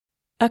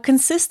A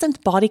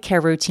consistent body care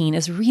routine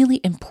is a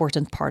really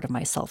important part of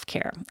my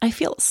self-care. I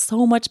feel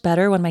so much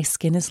better when my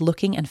skin is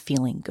looking and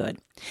feeling good.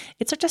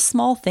 It's such a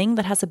small thing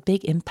that has a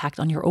big impact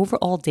on your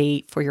overall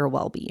day for your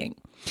well-being.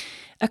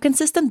 A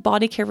consistent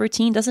body care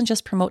routine doesn't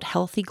just promote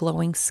healthy,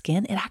 glowing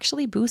skin, it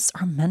actually boosts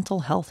our mental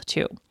health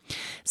too.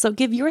 So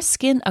give your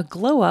skin a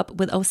glow up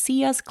with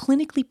Osea's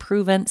clinically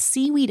proven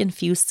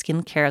seaweed-infused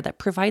skincare that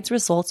provides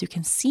results you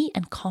can see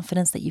and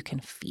confidence that you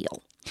can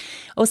feel.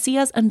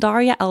 Osea's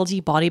Undaria algae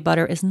body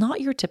butter is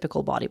not your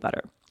typical body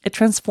butter. It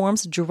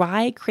transforms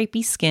dry,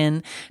 crepey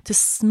skin to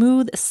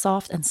smooth,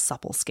 soft, and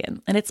supple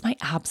skin, and it's my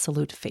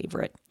absolute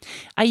favorite.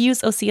 I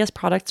use Osea's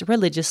products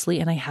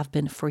religiously, and I have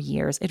been for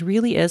years. It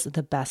really is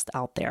the best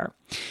out there.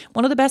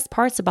 One of the best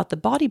parts about the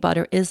body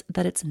butter is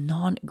that it's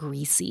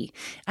non-greasy.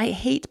 I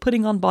hate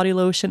putting on body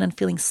lotion and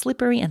feeling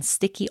slippery and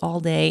sticky all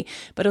day,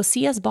 but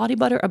Osea's body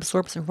butter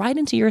absorbs right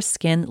into your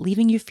skin,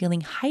 leaving you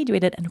feeling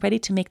hydrated and ready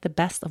to make the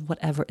best of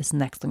whatever is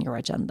next on your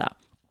agenda.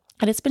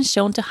 And it's been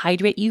shown to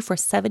hydrate you for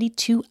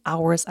 72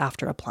 hours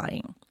after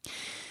applying.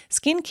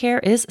 Skincare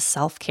is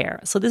self-care,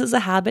 so this is a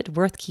habit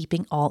worth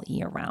keeping all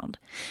year round.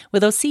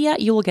 With Osea,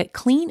 you will get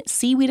clean,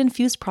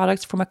 seaweed-infused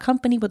products from a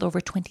company with over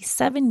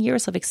 27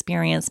 years of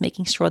experience,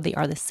 making sure they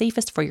are the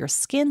safest for your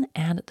skin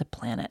and the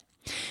planet.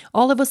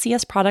 All of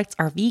Osea's products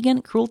are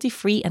vegan,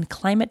 cruelty-free, and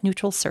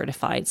climate-neutral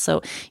certified,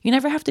 so you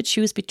never have to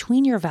choose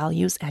between your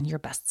values and your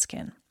best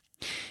skin.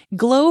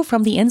 Glow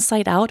from the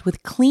inside out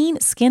with clean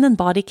skin and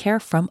body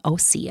care from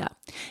Osea.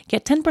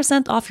 Get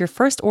 10% off your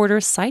first order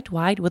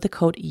site-wide with the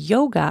code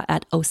YOGA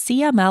at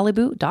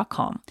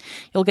OseaMalibu.com.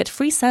 You'll get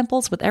free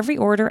samples with every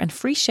order and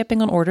free shipping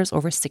on orders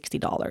over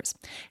 $60.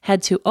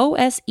 Head to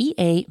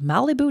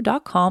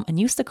OSEAMalibu.com and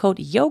use the code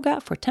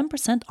YOGA for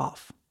 10%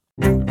 off.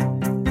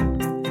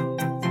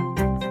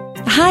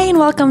 Hi, and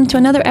welcome to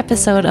another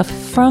episode of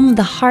From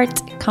the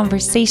Heart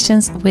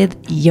Conversations with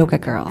Yoga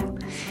Girl.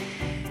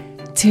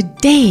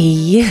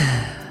 Today,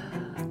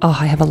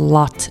 I have a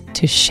lot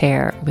to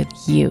share with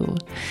you.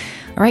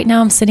 Right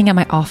now, I'm sitting at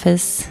my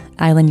office,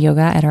 Island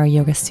Yoga, at our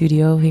yoga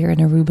studio here in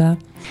Aruba.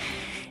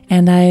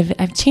 And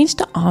I've changed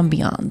the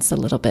ambiance a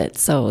little bit.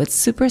 So it's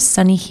super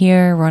sunny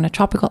here. We're on a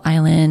tropical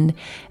island.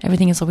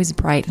 Everything is always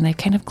bright. And I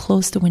kind of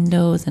closed the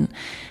windows and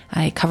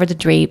I covered the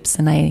drapes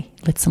and I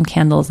lit some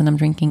candles and I'm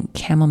drinking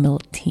chamomile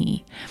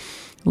tea.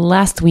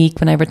 Last week,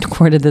 when I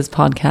recorded this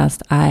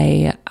podcast,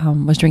 I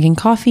was drinking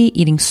coffee,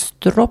 eating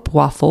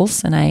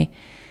stroopwafels, and I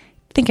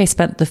think I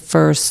spent the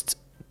first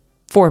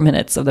 4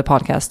 minutes of the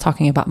podcast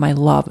talking about my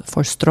love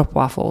for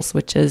stroopwafels,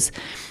 which is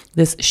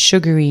this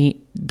sugary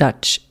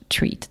Dutch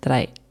treat that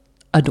I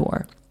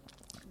adore.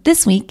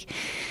 This week,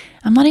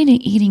 I'm not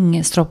eating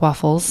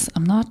stroopwafels.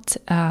 I'm not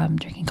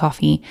drinking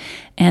coffee,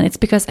 and it's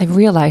because I've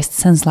realized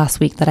since last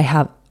week that I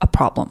have a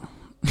problem.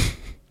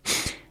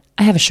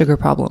 I have a sugar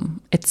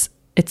problem. It's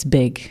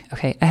big,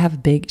 okay? I have a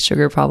big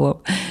sugar problem.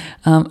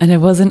 And it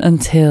wasn't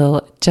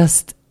until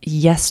just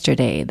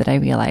yesterday that I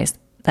realized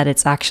that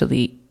it's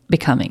actually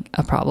becoming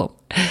a problem.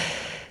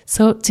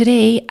 So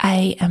today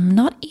I am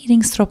not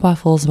eating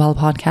stroopwafels while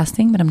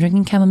podcasting, but I'm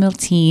drinking chamomile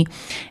tea.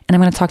 And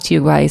I'm going to talk to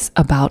you guys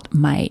about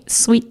my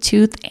sweet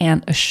tooth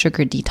and a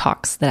sugar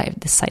detox that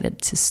I've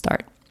decided to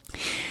start.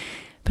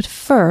 But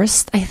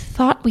first, I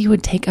thought we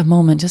would take a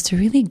moment just to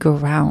really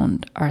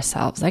ground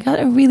ourselves. I got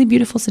a really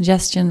beautiful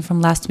suggestion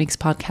from last week's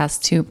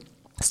podcast to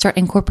start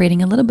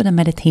incorporating a little bit of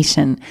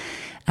meditation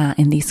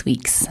in these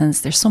weeks.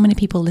 Since there's so many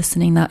people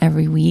listening now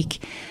every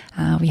week,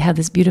 we have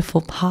this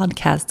beautiful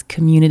podcast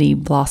community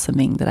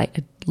blossoming that I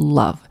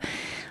love.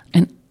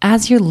 And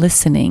as you're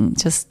listening,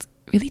 just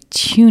really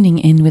tuning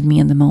in with me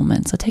in the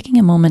moment. So taking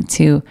a moment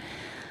to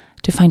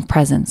find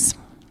presence.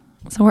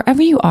 So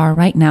wherever you are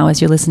right now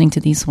as you're listening to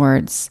these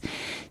words,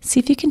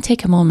 see if you can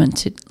take a moment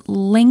to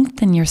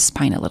lengthen your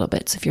spine a little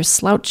bit. So if you're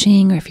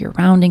slouching or if you're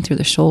rounding through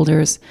the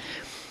shoulders,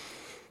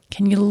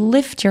 can you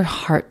lift your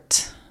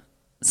heart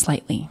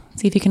slightly?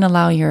 See if you can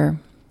allow your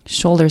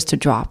shoulders to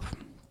drop.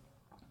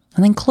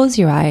 And then close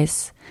your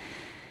eyes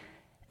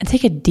and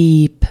take a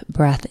deep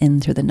breath in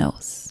through the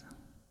nose.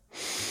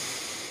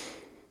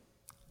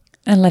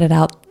 And let it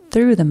out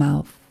through the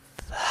mouth.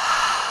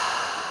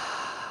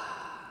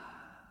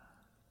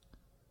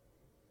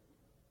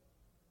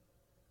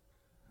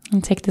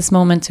 And take this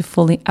moment to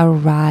fully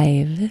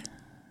arrive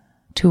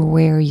to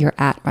where you're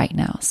at right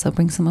now. So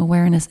bring some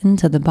awareness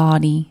into the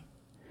body.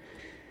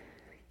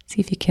 See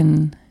if you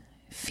can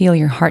feel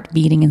your heart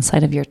beating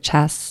inside of your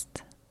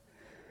chest.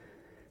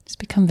 Just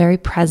become very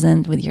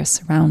present with your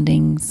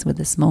surroundings, with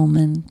this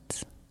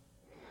moment.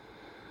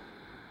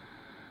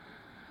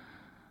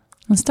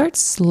 And start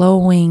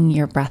slowing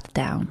your breath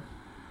down.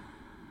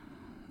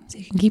 So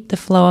you can keep the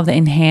flow of the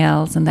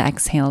inhales and the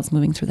exhales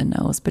moving through the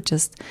nose, but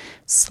just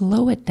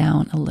slow it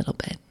down a little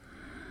bit.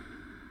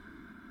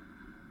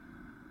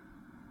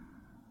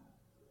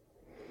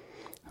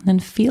 And then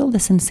feel the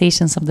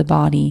sensations of the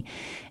body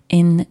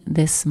in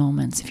this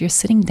moment. So if you're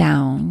sitting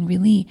down,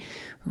 really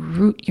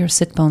root your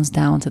sit bones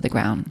down to the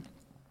ground.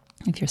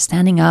 If you're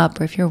standing up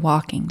or if you're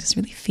walking, just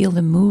really feel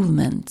the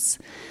movements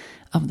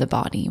of the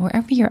body,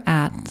 wherever you're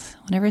at,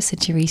 whatever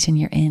situation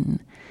you're in.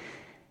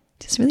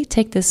 Just really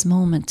take this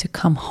moment to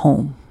come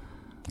home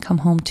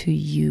to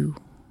you.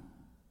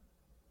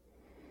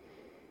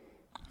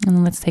 And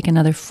then let's take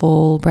another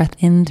full breath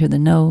in through the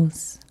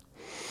nose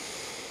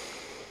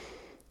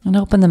and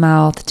open the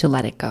mouth to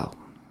let it go.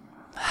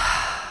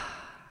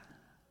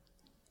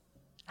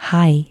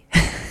 Hi.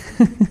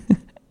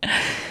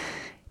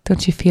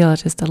 Don't you feel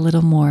just a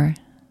little more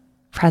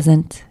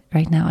present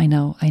right now? I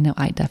know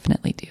I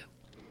definitely do.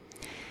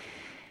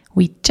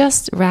 We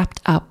just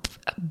wrapped up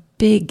a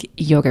big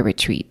yoga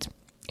retreat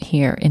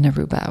here in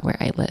Aruba where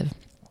I live.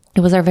 It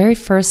was our very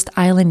first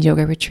island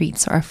yoga retreat,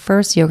 so our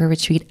first yoga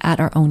retreat at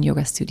our own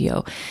yoga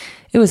studio.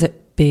 It was a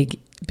big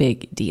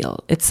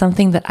deal. It's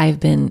something that I've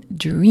been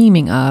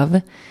dreaming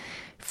of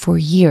for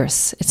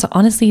years. It's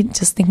honestly,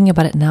 just thinking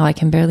about it now, I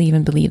can barely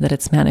even believe that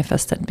it's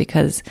manifested,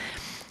 because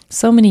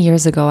so many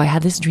years ago, I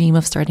had this dream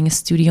of starting a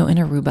studio in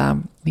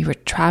Aruba. We were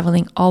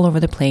traveling all over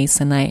the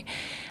place, and I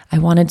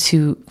wanted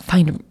to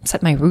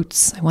set my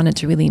roots. I wanted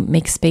to really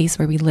make space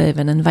where we live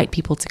and invite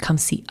people to come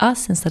see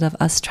us instead of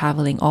us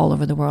traveling all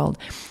over the world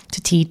to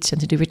teach and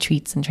to do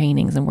retreats and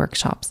trainings and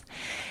workshops.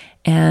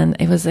 And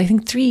it was, I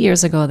think, 3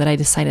 years ago that I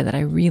decided that I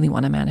really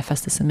want to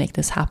manifest this and make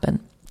this happen.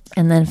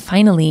 And then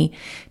finally,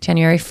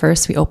 January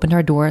 1st, we opened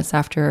our doors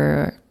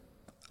after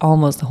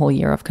almost a whole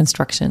year of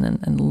construction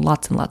and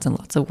lots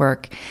of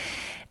work.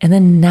 And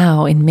then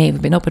now in May,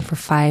 we've been open for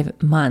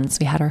 5 months.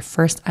 We had our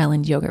first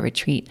island yoga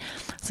retreat.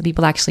 So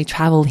people actually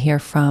traveled here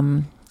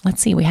from, we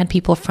had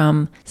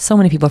so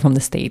many people from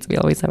the States. We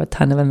always have a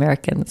ton of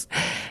Americans.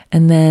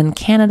 And then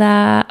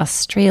Canada,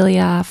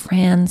 Australia,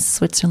 France,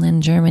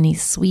 Switzerland, Germany,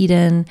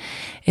 Sweden.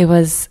 It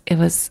was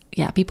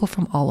people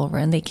from all over.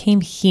 And they came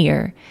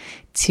here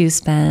to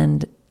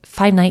spend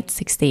 5 nights,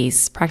 6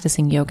 days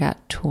practicing yoga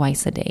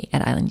twice a day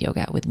at Island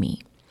Yoga with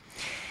me.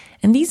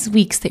 And these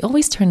weeks, they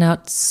always turn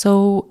out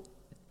so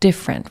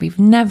different. We've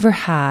never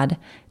had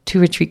 2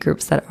 retreat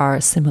groups that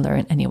are similar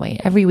in any way.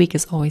 Every week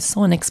is always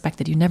so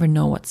unexpected. You never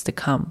know what's to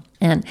come.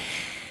 And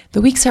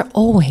the weeks are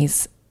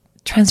always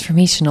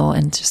transformational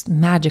and just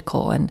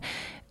magical. And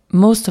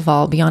most of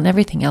all, beyond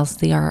everything else,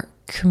 they are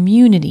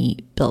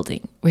community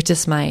building, which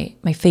is my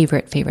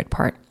favorite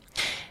part.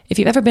 If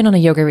you've ever been on a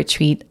yoga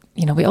retreat,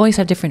 we always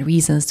have different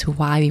reasons to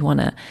why we want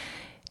to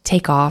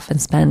take off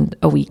and spend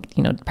a week,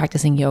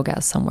 practicing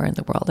yoga somewhere in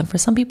the world. And for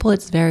some people,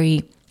 it's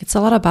a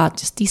lot about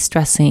just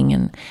de-stressing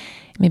and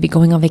maybe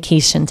going on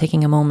vacation,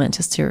 taking a moment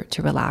just to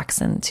relax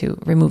and to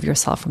remove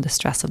yourself from the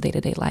stress of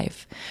day-to-day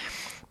life.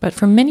 But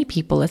for many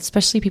people,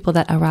 especially people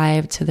that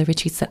arrive to the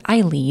retreats that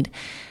I lead,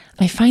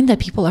 I find that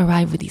people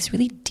arrive with these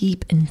really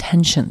deep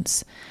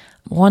intentions,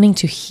 wanting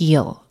to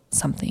heal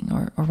something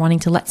or wanting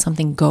to let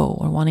something go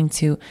or wanting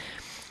to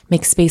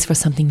make space for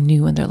something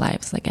new in their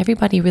lives. Like,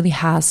 everybody really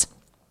has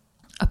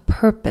a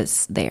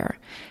purpose there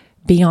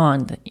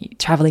beyond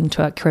traveling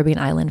to a Caribbean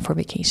island for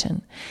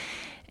vacation.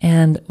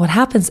 And what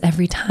happens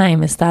every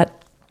time is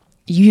that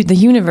the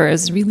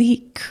universe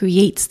really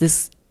creates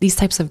these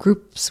types of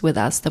groups with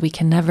us that we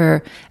can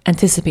never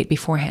anticipate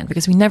beforehand,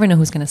 because we never know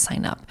who's going to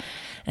sign up.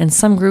 And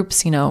some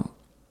groups,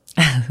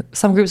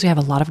 some groups we have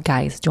a lot of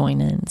guys join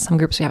in. Some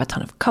groups we have a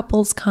ton of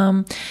couples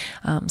come.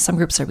 Some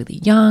groups are really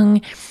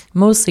young.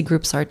 Mostly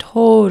groups are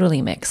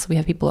totally mixed. We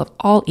have people of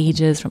all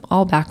ages, from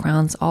all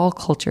backgrounds, all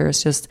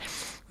cultures, just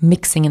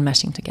mixing and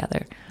meshing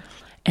together.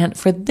 And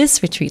for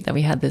this retreat that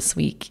we had this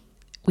week,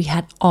 we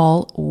had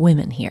all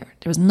women here.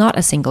 There was not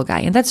a single guy.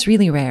 And that's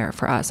really rare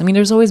for us. I mean,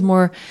 there's always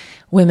more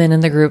women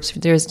in the groups.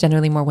 There's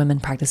generally more women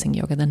practicing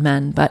yoga than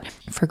men. But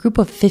for a group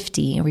of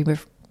 50, and we were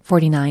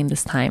 49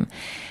 this time,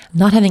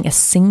 not having a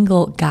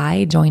single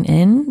guy join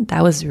in,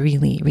 that was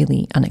really,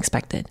 really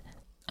unexpected.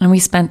 And we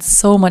spent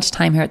so much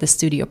time here at the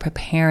studio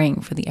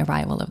preparing for the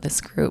arrival of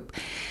this group.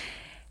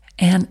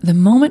 And the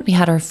moment we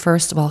had our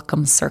first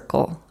welcome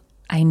circle,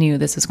 I knew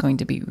this was going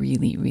to be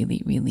really,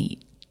 really, really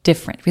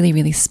different, really,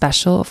 really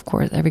special. Of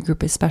course, every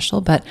group is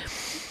special, but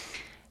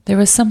there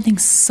was something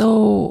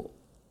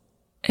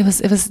it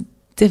was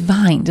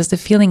divine, just the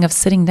feeling of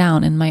sitting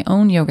down in my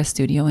own yoga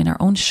studio, in our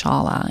own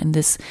shala, in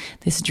this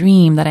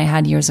dream that I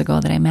had years ago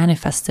that I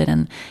manifested,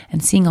 and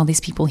seeing all these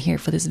people here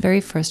for this very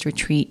first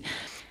retreat.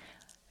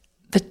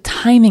 The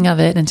timing of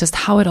it and just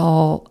how it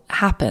all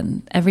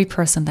happened. Every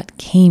person that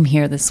came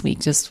here this week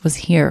just was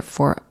here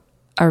for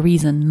a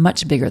reason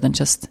much bigger than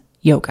just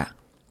yoga.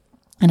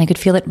 And I could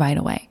feel it right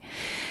away.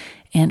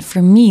 And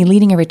for me,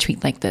 leading a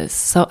retreat like this,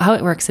 so how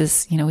it works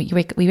is, we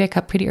wake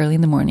up pretty early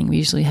in the morning. We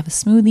usually have a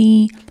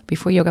smoothie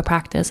before yoga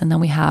practice, and then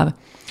we have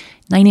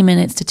 90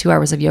 minutes to 2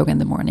 hours of yoga in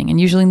the morning.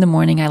 And usually in the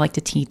morning, I like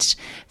to teach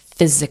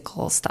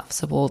physical stuff.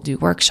 So we'll do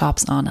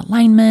workshops on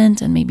alignment,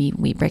 and maybe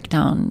we break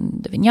down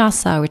the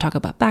vinyasa, or we talk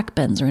about back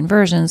bends or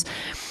inversions,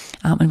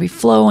 and we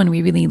flow and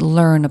we really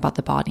learn about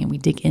the body, and we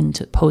dig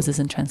into poses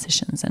and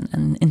transitions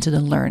and into the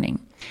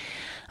learning.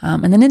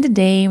 And then in the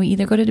day, we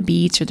either go to the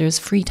beach, or there's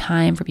free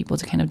time for people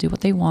to kind of do what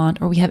they want,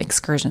 or we have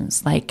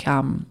excursions. Like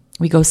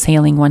we go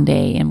sailing one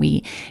day, and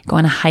we go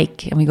on a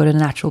hike, and we go to the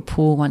natural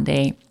pool one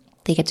day.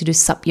 They get to do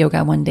sup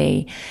yoga one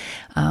day,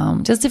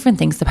 just different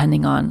things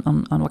depending on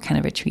what kind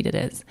of retreat it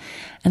is.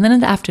 And then in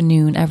the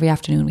afternoon, every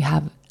afternoon, we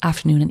have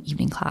afternoon and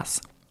evening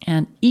class.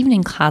 And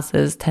evening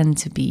classes tend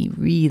to be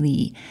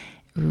really,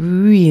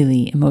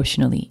 really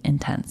emotionally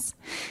intense.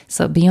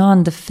 So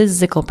beyond the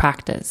physical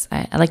practice,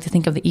 I like to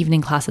think of the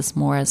evening classes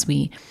more as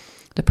the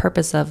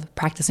purpose of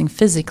practicing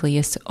physically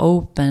is to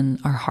open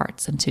our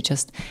hearts and to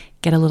just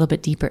get a little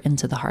bit deeper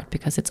into the heart,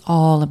 because it's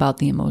all about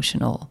the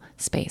emotional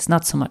space,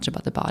 not so much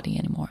about the body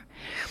anymore.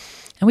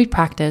 And we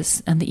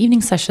practice, and the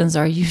evening sessions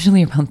are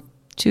usually around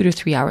 2 to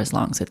 3 hours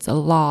long. So it's a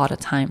lot of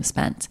time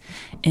spent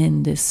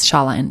in this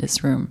shala, in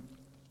this room.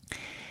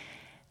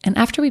 And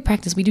after we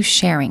practice, we do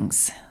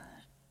sharings,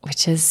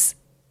 which is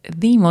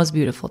the most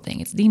beautiful thing.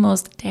 It's the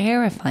most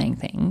terrifying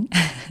thing.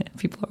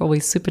 People are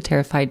always super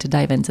terrified to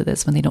dive into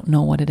this when they don't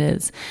know what it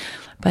is.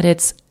 But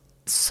it's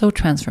so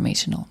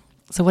transformational.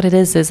 So what it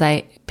is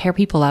I pair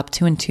people up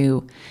 2 and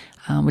 2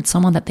 with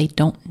someone that they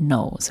don't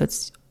know. So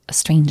it's a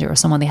stranger or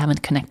someone they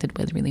haven't connected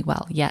with really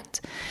well yet.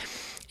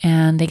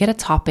 And they get a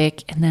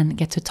topic and then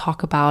get to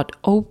talk about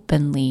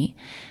openly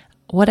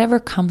whatever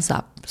comes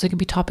up. So it could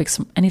be topics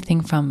from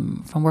anything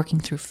from working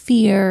through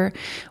fear,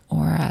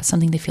 or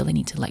something they feel they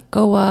need to let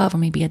go of, or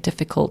maybe a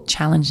difficult,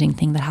 challenging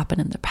thing that happened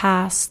in the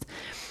past.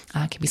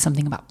 It could be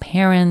something about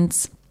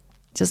parents,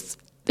 just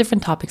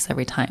different topics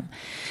every time.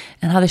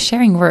 And how the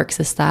sharing works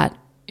is that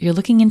you're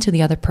looking into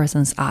the other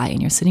person's eye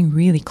and you're sitting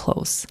really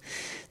close.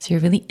 So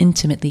you're really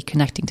intimately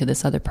connecting to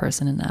this other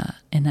person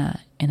in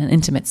an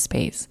intimate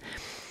space.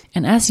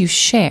 And as you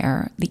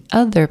share, the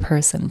other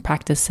person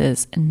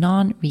practices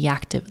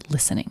non-reactive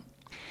listening.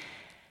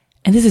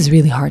 And this is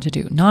really hard to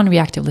do.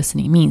 Non-reactive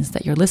listening means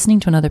that you're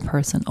listening to another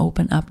person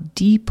open up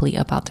deeply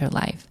about their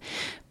life,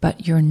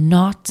 but you're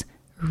not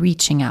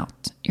reaching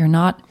out. You're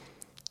not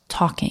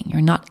talking.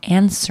 You're not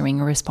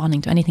answering or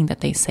responding to anything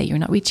that they say. You're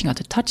not reaching out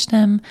to touch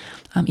them.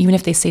 Even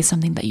if they say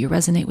something that you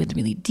resonate with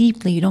really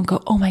deeply, you don't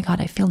go, oh my God,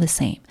 I feel the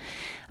same.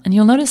 And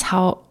you'll notice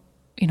how,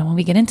 when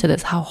we get into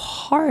this, how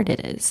hard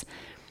it is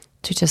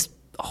to just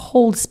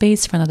hold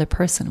space for another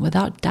person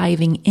without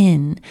diving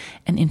in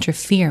and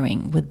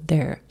interfering with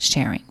their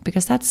sharing,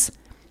 because that's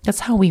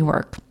how we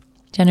work.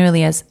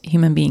 Generally, as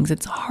human beings,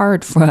 it's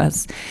hard for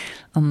us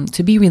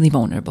to be really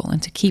vulnerable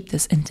and to keep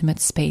this intimate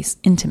space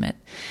intimate.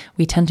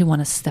 We tend to want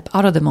to step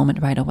out of the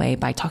moment right away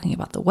by talking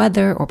about the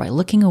weather or by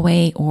looking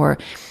away, or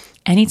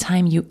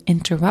anytime you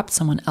interrupt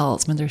someone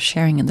else when they're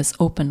sharing in this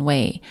open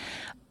way.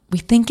 We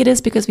think it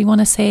is because we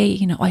want to say,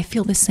 I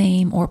feel the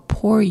same, or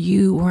poor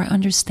you, or I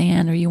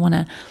understand, or you want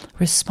to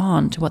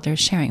respond to what they're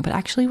sharing. But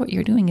actually what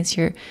you're doing is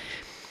you're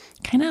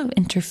kind of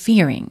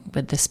interfering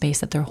with the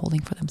space that they're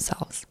holding for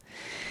themselves.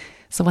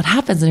 So what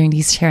happens during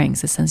these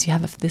sharings is, since you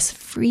have this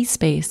free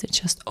space to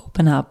just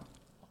open up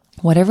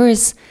whatever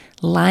is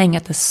lying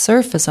at the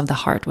surface of the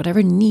heart,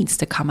 whatever needs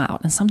to come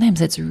out. And sometimes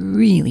it's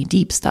really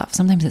deep stuff.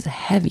 Sometimes it's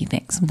heavy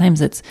things.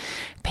 Sometimes it's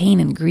pain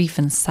and grief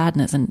and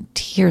sadness, and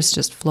tears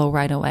just flow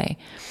right away.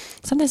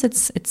 Sometimes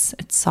it's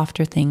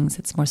softer things,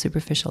 it's more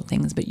superficial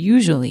things, but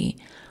usually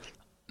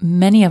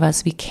many of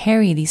us, we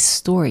carry these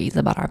stories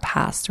about our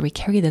past, or we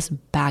carry this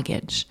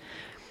baggage.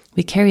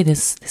 We carry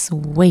this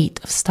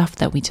weight of stuff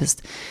that we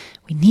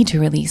need to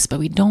release, but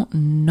we don't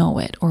know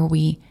it, or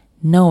we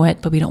know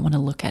it, but we don't want to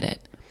look at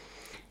it.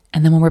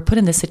 And then when we're put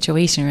in this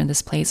situation or in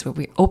this place where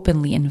we're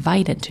openly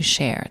invited to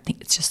share, I think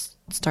it just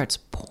starts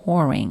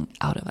pouring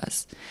out of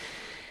us.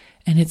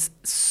 And it's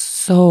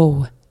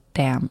so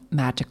damn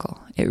magical.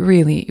 It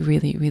really,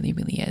 really, really,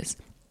 really is.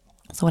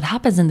 So what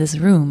happens in this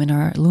room, in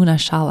our Luna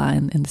Shala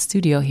in the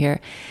studio here,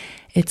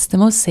 it's the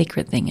most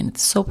sacred thing, and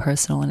it's so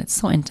personal and it's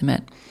so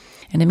intimate.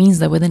 And it means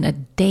that within a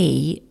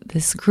day,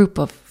 this group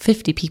of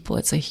 50 people,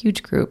 it's a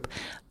huge group,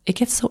 it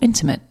gets so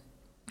intimate.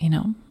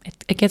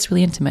 It gets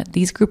really intimate.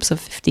 These groups of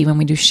 50, when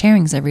we do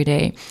sharings every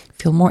day,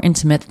 feel more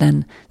intimate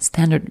than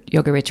standard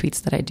yoga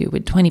retreats that I do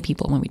with 20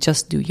 people when we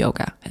just do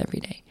yoga every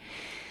day.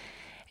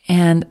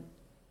 And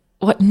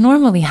what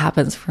normally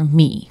happens for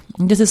me,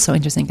 and this is so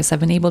interesting because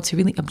I've been able to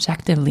really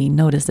objectively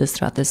notice this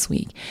throughout this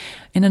week.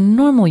 In a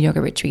normal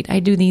yoga retreat, I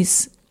do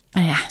these,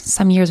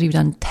 some years we've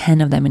done 10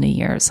 of them in a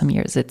year. Some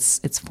years it's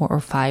 4 or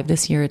 5.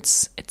 This year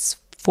it's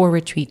 4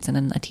 retreats and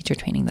then a teacher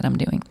training that I'm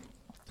doing.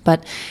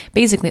 But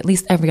basically, at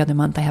least every other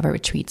month, I have a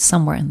retreat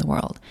somewhere in the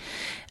world.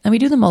 And we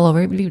do them all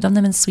over. We've done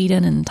them in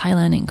Sweden and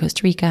Thailand and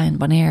Costa Rica and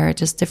Bonaire,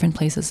 just different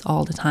places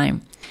all the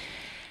time.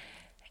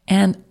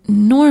 And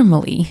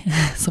normally,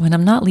 so when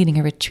I'm not leading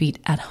a retreat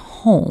at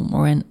home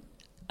or in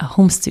a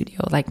home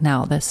studio, like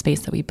now, the space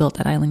that we built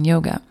at Island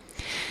Yoga,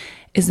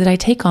 is that I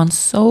take on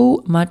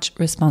so much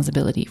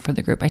responsibility for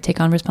the group. I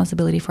take on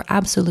responsibility for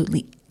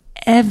absolutely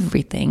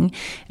everything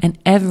and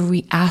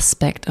every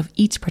aspect of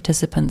each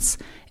participant's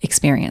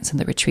experience in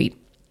the retreat.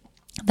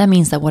 That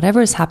means that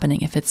whatever is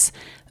happening, if it's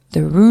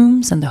the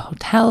rooms and the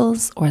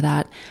hotels, or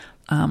that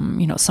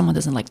someone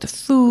doesn't like the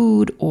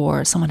food,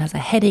 or someone has a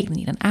headache, they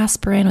need an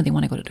aspirin, or they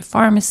want to go to the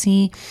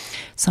pharmacy.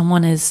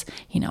 Someone is,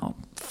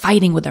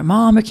 fighting with their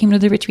mom or came to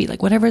the retreat,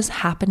 like whatever is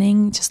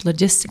happening just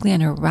logistically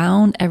and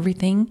around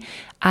everything,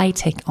 I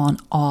take on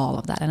all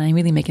of that. And I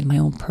really make it my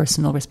own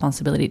personal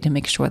responsibility to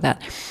make sure that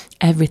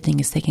everything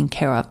is taken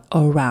care of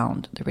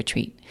around the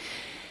retreat.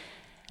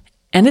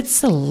 And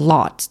it's a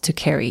lot to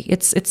carry.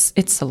 It's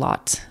a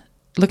lot.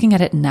 Looking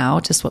at it now,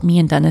 just what me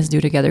and Dennis do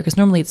together, because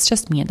normally it's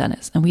just me and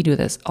Dennis, and we do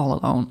this all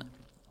alone.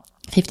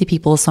 50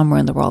 people somewhere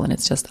in the world, and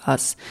it's just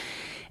us.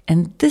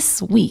 And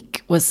this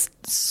week was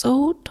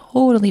so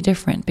totally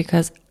different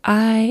because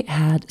I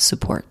had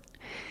support.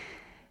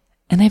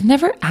 And I've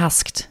never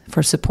asked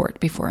for support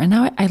before. And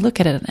now I look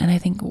at it and I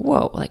think,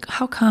 whoa, like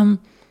how come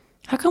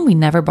we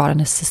never brought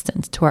an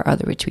assistant to our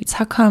other retreats?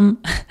 How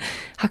come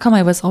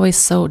I was always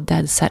so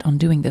dead set on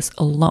doing this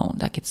alone?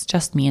 Like it's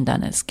just me and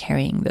Dennis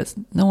carrying this,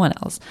 no one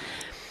else.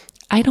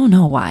 I don't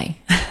know why.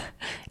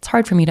 It's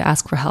hard for me to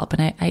ask for help.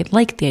 And I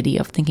like the idea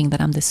of thinking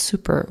that I'm this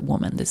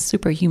superwoman, this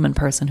superhuman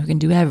person who can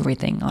do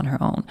everything on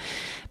her own.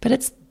 But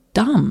it's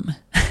dumb.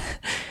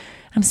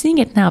 I'm seeing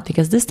it now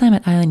because this time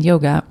at Island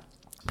Yoga,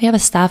 we have a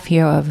staff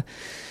here of,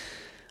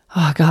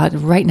 oh God,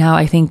 right now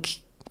I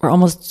think we're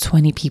almost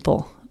 20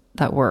 people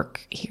that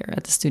work here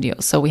at the studio.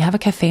 So we have a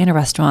cafe and a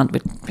restaurant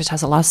which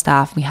has a lot of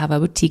staff. We have a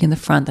boutique in the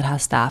front that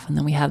has staff. And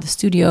then we have the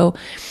studio.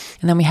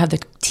 And then we have the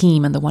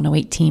team and the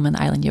 108 team and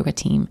the Island Yoga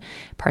team.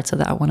 Parts of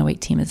that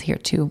 108 team is here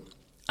too.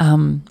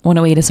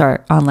 108 is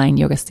our online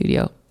yoga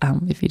studio,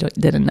 if you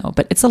didn't know.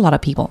 But it's a lot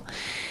of people.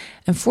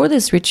 And for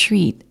this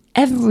retreat,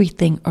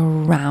 everything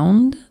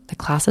around the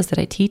classes that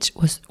I teach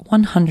was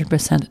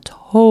 100%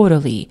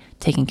 totally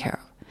taken care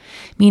of.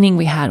 Meaning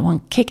we had one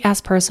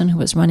kick-ass person who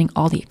was running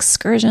all the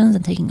excursions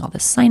and taking all the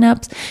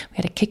signups. We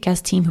had a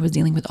kick-ass team who was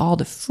dealing with all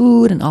the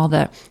food and all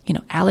the,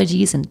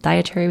 allergies and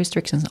dietary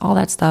restrictions and all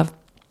that stuff.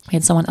 We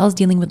had someone else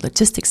dealing with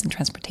logistics and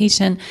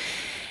transportation.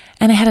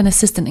 And I had an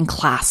assistant in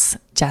class,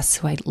 Jess,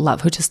 who I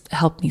love, who just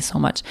helped me so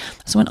much.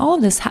 So when all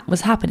of this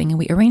was happening, and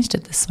we arranged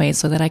it this way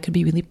so that I could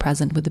be really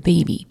present with the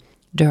baby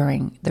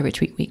during the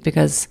retreat week,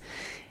 because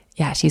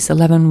she's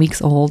 11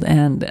 weeks old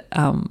and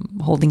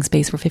holding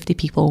space for 50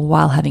 people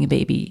while having a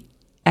baby.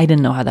 I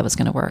didn't know how that was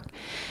going to work.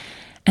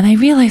 And I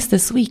realized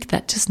this week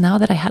that just now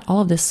that I had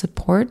all of this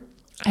support,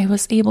 I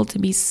was able to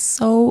be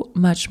so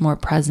much more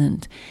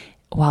present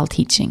while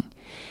teaching.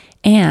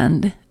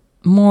 And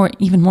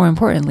even more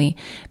importantly,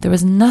 there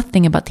was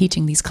nothing about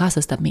teaching these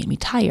classes that made me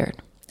tired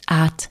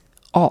at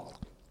all.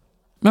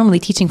 Normally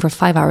teaching for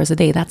 5 hours a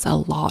day, that's a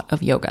lot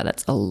of yoga.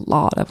 That's a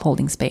lot of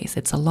holding space.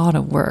 It's a lot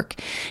of work.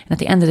 And at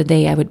the end of the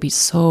day, I would be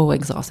so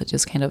exhausted,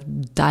 just kind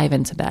of dive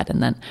into bed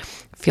and then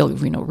feel,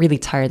 really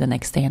tired the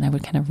next day. And I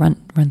would kind of run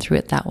through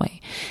it that way.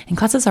 And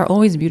classes are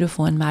always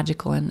beautiful and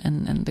magical and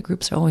the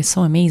groups are always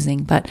so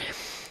amazing. But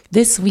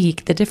this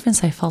week, the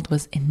difference I felt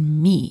was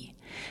in me.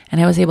 And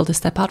I was able to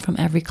step out from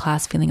every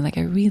class feeling like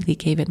I really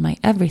gave it my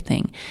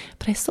everything,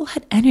 but I still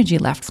had energy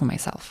left for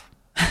myself.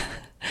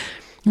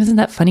 Isn't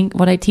that funny?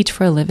 What I teach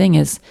for a living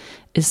is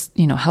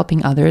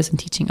helping others and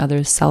teaching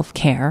others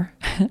self-care,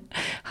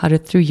 how to,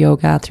 through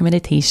yoga, through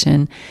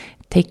meditation,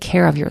 take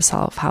care of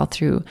yourself, how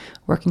through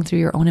working through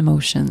your own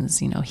emotions,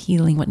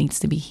 healing what needs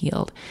to be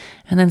healed.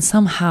 And then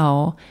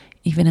somehow,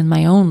 even in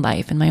my own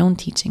life, in my own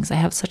teachings, I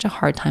have such a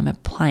hard time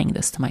applying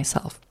this to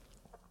myself.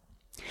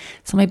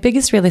 So my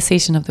biggest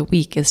realization of the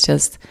week is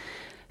just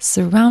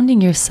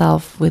surrounding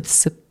yourself with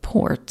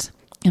support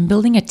and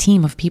building a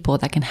team of people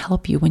that can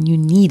help you when you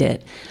need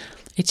it.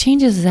 It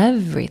changes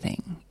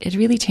everything. It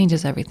really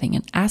changes everything.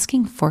 And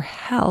asking for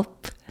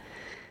help,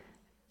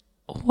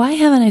 why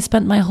haven't I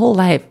spent my whole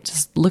life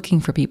just looking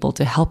for people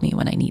to help me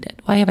when I need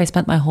it? Why have I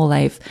spent my whole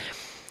life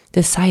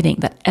deciding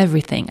that I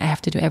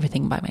have to do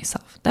everything by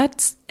myself?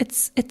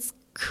 It's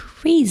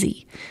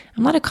crazy.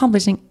 I'm not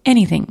accomplishing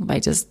anything by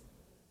just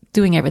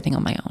doing everything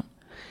on my own.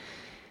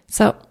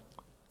 So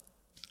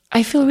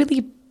I feel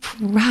really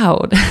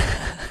proud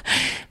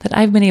that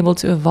I've been able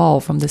to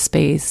evolve from this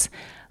space,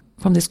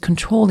 from this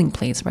controlling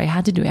place where I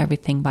had to do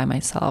everything by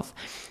myself,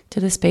 to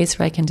the space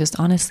where I can just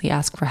honestly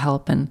ask for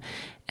help and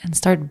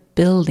start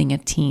building a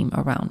team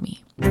around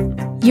me.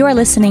 You are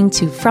listening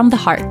to From the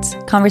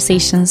Heart,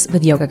 Conversations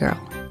with Yoga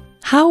Girl.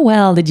 How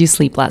well did you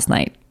sleep last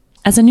night?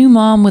 As a new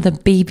mom with a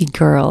baby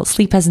girl,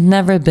 sleep has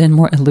never been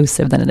more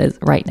elusive than it is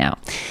right now.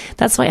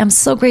 That's why I'm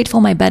so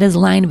grateful my bed is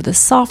lined with the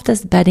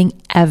softest bedding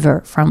ever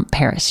from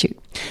Parachute.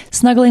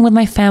 Snuggling with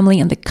my family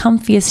and the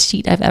comfiest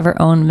sheet I've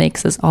ever owned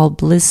makes us all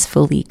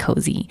blissfully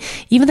cozy.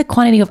 Even the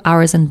quantity of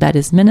hours in bed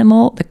is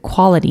minimal, the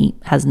quality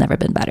has never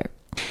been better.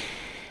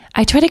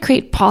 I try to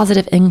create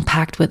positive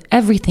impact with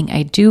everything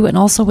I do and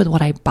also with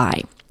what I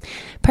buy.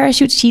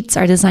 Parachute sheets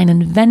are designed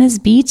in Venice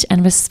Beach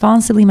and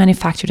responsibly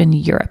manufactured in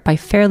Europe by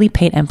fairly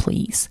paid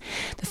employees.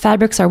 The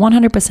fabrics are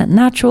 100%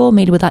 natural,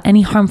 made without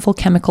any harmful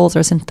chemicals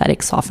or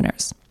synthetic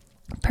softeners.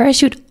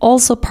 Parachute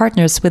also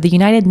partners with the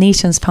United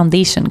Nations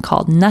Foundation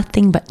called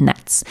Nothing But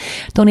Nets,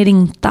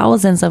 donating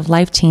thousands of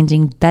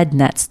life-changing bed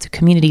nets to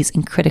communities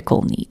in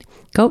critical need.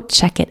 Go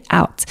check it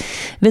out.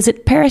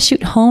 Visit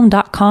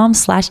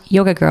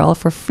parachutehome.com/yogagirl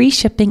for free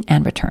shipping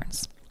and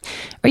returns.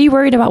 Are you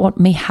worried about what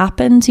may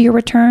happen to your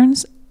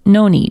returns?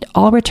 No need.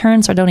 All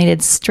returns are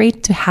donated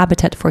straight to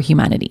Habitat for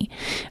Humanity.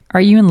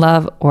 Are you in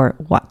love or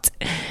what?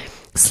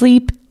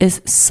 Sleep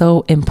is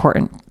so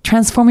important.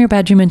 Transform your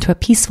bedroom into a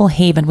peaceful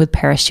haven with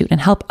Parachute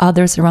and help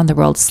others around the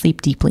world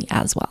sleep deeply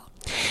as well.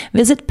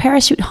 Visit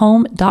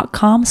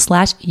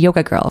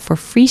parachutehome.com/yogagirl for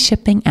free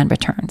shipping and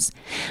returns.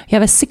 You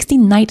have a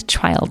 60-night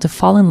trial to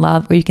fall in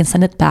love, or you can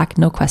send it back,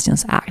 no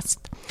questions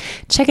asked.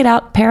 Check it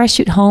out,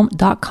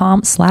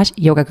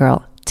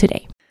 parachutehome.com/yogagirl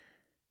today.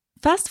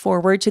 Fast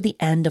forward to the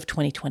end of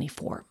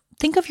 2024.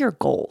 Think of your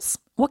goals.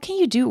 What can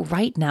you do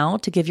right now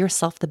to give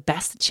yourself the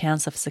best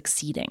chance of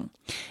succeeding?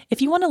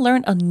 If you want to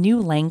learn a new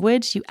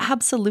language, you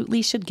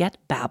absolutely should get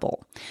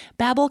Babbel.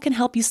 Babbel can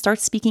help you start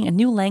speaking a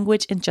new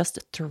language in just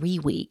 3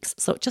 weeks.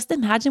 So just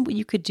imagine what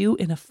you could do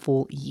in a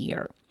full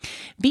year.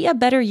 Be a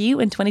better you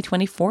in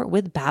 2024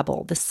 with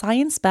Babbel, the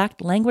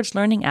science-backed language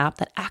learning app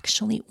that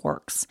actually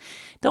works.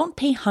 Don't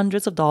pay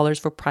hundreds of dollars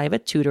for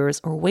private tutors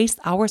or waste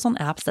hours on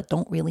apps that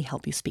don't really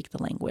help you speak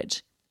the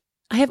language.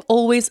 I have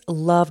always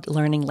loved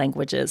learning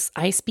languages.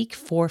 I speak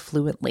 4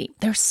 fluently.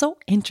 They're so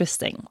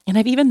interesting. And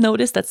I've even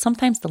noticed that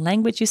sometimes the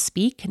language you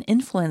speak can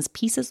influence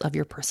pieces of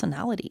your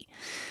personality.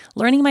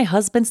 Learning my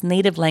husband's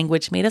native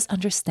language made us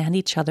understand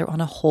each other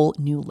on a whole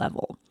new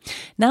level.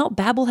 Now,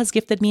 Babbel has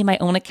gifted me my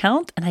own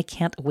account, and I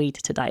can't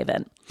wait to dive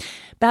in.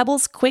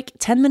 Babbel's quick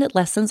 10-minute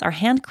lessons are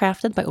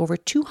handcrafted by over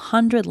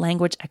 200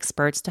 language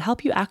experts to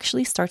help you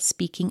actually start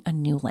speaking a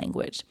new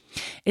language.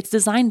 It's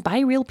designed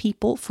by real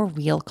people for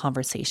real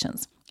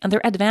conversations. And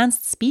their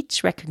advanced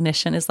speech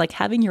recognition is like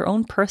having your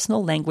own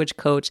personal language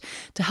coach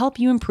to help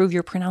you improve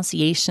your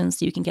pronunciation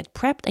so you can get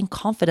prepped and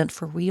confident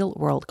for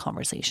real-world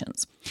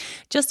conversations.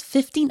 Just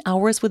 15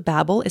 hours with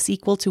Babbel is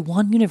equal to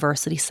 1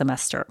 university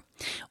semester.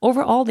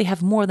 Overall, they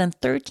have more than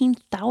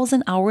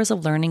 13,000 hours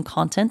of learning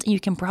content, and you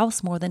can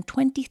browse more than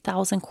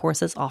 20,000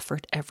 courses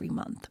offered every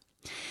month.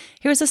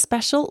 Here's a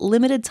special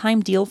limited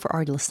time deal for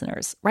our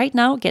listeners. Right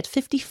now, get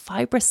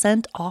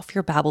 55% off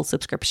your Babbel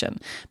subscription,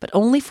 but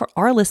only for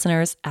our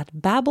listeners at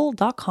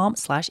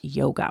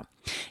babbel.com/yoga.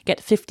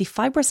 Get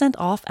 55%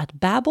 off at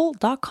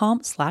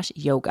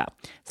babbel.com/yoga,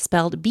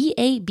 spelled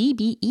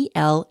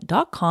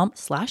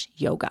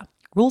BABBEL.com/yoga.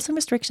 Rules and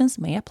restrictions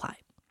may apply.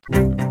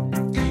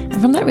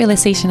 And from that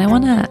realization, I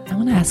want to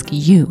ask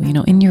you,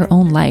 in your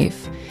own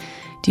life,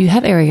 do you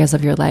have areas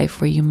of your life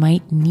where you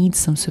might need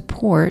some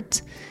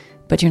support,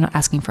 but you're not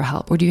asking for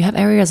help? Or do you have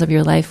areas of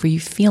your life where you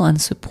feel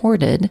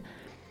unsupported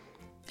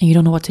and you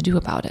don't know what to do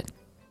about it?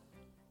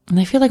 And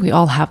I feel like we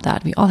all have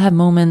that. We all have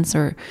moments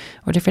or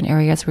different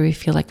areas where we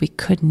feel like we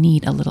could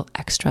need a little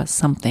extra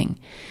something.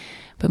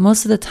 But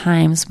most of the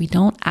times we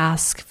don't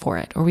ask for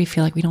it, or we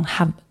feel like we don't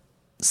have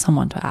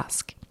someone to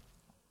ask.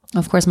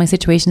 Of course, my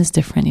situation is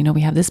different.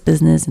 We have this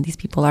business and these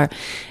people are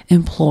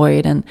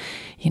employed, and,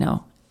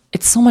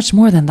 it's so much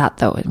more than that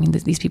though. I mean,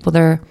 these people,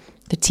 they're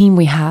the team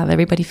we have,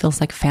 everybody feels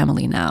like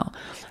family now.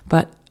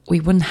 But we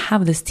wouldn't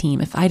have this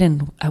team if I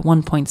didn't at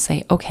one point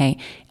say, okay,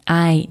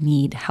 I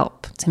need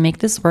help. To make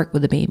this work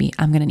with the baby,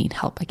 I'm going to need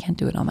help. I can't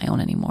do it on my own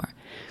anymore.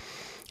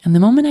 And the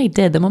moment I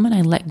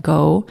let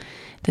go,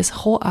 this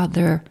whole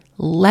other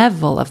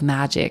level of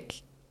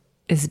magic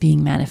is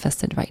being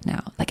manifested right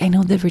now. Like, I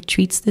know the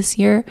retreats this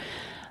year,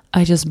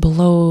 it just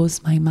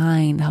blows my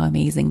mind how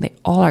amazing they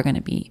all are going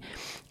to be.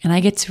 And I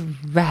get to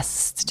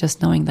rest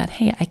just knowing that,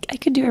 hey, I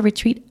could do a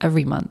retreat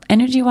every month.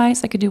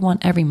 Energy-wise, I could do one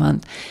every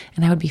month,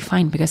 and I would be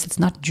fine because it's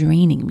not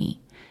draining me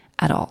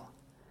at all.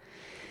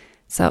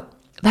 So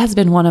that's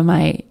been one of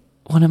my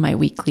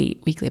weekly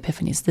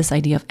epiphanies, this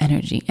idea of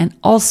energy. And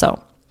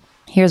also,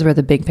 here's where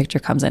the big picture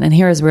comes in, and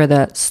here is where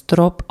the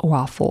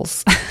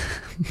stroopwafels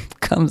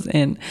comes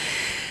in,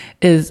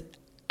 is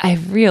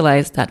I've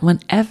realized that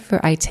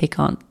whenever I take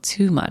on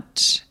too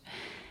much,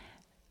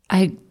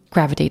 I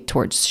gravitate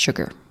towards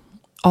sugar.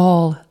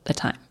 All the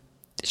time.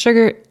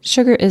 Sugar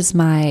is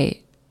my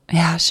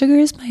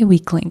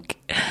weak link.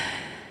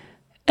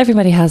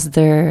 Everybody has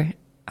their,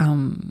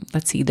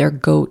 their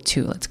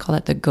go-to. Let's call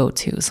it the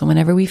go-to. So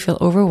whenever we feel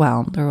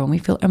overwhelmed, or when we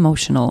feel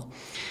emotional,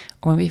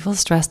 or when we feel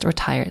stressed or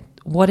tired,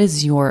 what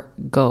is your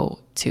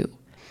go-to?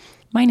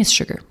 Mine is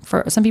sugar.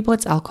 For some people,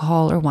 it's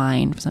alcohol or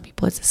wine. For some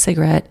people, it's a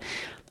cigarette.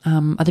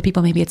 Other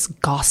people, maybe it's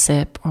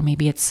gossip, or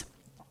maybe it's,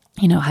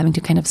 having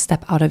to kind of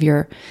step out of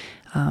your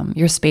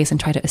space and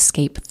try to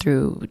escape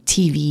through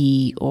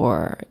TV,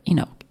 or,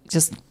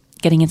 just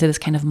getting into this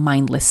kind of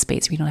mindless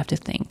space where you don't have to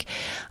think.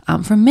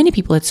 For many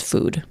people, it's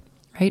food,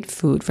 right?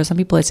 Food. For some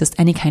people, it's just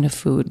any kind of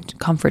food,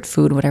 comfort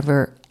food,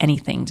 whatever,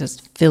 anything,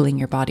 just filling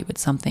your body with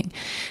something.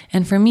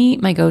 And for me,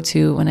 my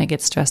go-to when I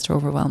get stressed or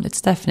overwhelmed,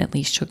 it's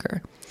definitely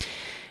sugar.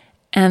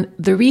 And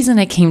the reason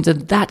I came to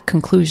that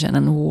conclusion,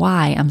 and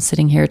why I'm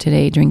sitting here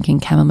today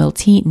drinking chamomile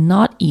tea,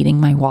 not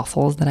eating my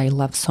waffles that I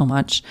love so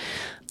much,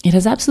 it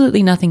has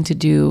absolutely nothing to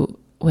do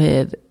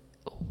with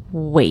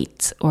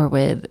weight or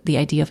with the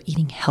idea of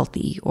eating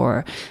healthy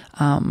or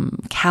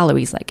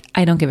calories. Like,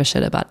 I don't give a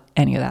shit about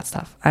any of that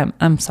stuff.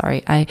 I'm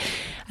sorry. I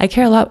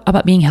care a lot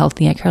about being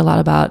healthy. I care a lot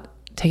about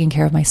taking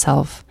care of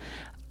myself.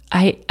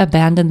 I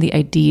abandoned the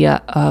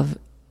idea of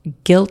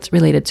guilt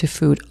related to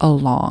food a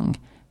long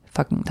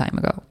fucking time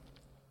ago.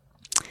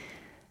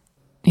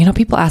 You know,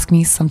 people ask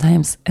me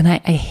sometimes, and I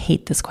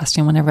hate this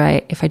question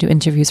whenever if I do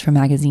interviews for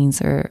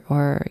magazines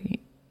or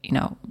you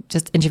know,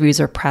 just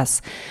interviews or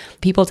press,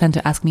 people tend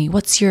to ask me,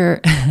 what's your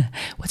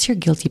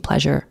guilty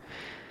pleasure?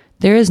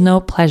 There is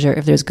no pleasure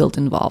if there's guilt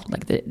involved.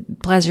 Like, the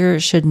pleasure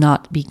should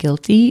not be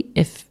guilty.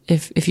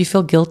 If you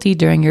feel guilty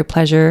during your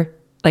pleasure,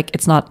 like,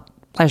 it's not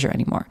pleasure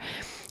anymore.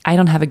 I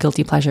don't have a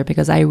guilty pleasure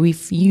because I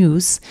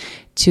refuse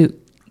to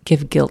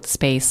give guilt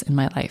space in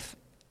my life.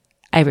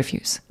 I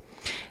refuse.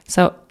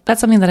 So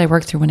that's something that I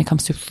worked through when it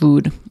comes to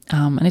food.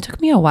 And it took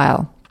me a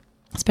while,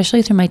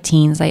 especially through my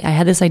teens. I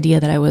had this idea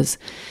that I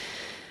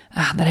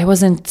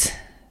wasn't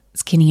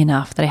skinny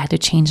enough, that I had to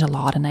change a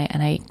lot. And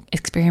I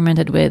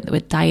experimented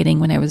with dieting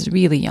when I was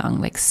really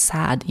young, like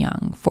sad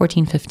young,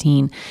 14,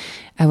 15.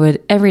 I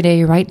would every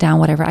day write down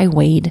whatever I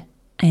weighed.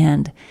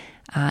 And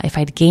if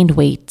I'd gained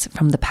weight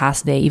from the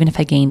past day, even if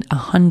I gained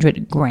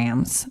 100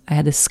 grams, I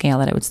had this scale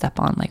that I would step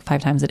on like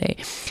 5 times a day.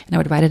 And I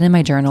would write it in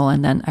my journal,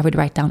 and then I would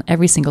write down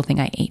every single thing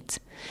I ate.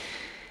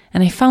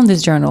 And I found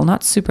this journal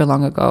not super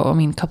long ago,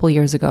 a couple of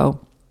years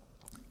ago.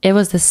 It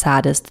was the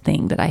saddest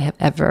thing that I have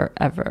ever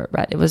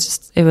read. It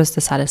was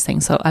the saddest thing.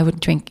 So I would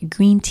drink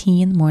green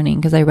tea in the morning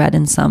because I read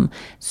in some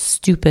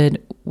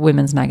stupid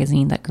women's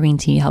magazine that green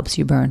tea helps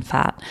you burn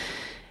fat.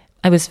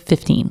 I was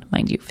 15,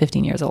 mind you,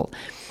 15 years old.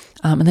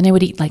 And then I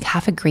would eat like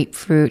half a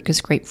grapefruit because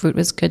grapefruit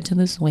was good to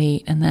lose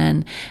weight. And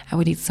then I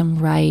would eat some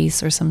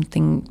rice or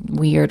something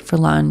weird for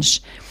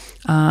lunch.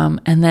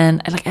 And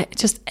then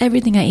just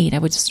everything I ate, I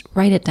would just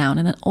write it down.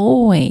 And then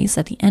always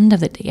at the end of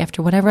the day,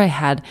 after whatever I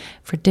had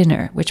for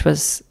dinner, which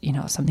was,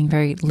 something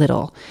very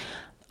little,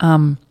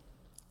 then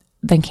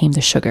came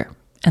the sugar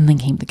and then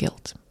came the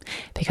guilt,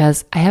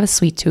 because I have a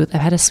sweet tooth.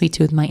 I've had a sweet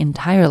tooth my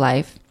entire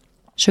life.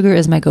 Sugar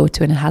is my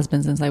go-to, and it has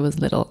been since I was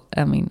little.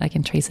 I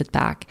can trace it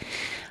back.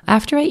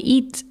 After I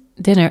eat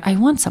dinner, I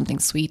want something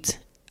sweet.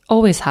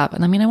 Always have.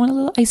 And I want a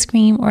little ice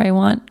cream, or I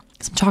want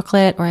some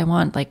chocolate, or I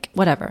want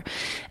whatever.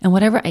 And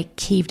whatever I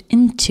caved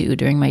into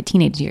during my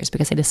teenage years,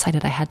 because I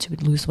decided I had to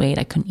lose weight,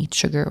 I couldn't eat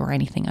sugar or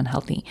anything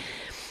unhealthy,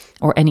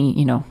 or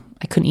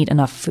I couldn't eat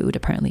enough food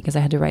apparently, because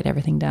I had to write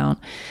everything down.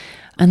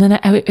 And then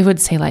it would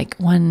say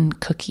one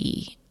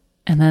cookie,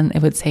 and then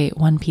it would say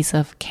one piece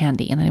of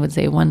candy, and then it would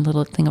say one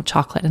little thing of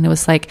chocolate. And it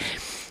was like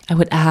I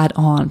would add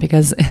on,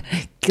 because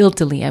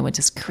guiltily I would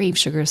just crave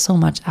sugar so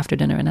much after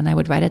dinner, and then I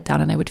would write it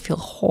down and I would feel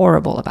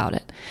horrible about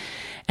it.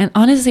 And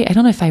honestly, I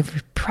don't know if I've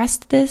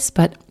repressed this,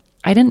 but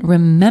I didn't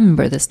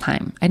remember this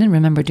time. I didn't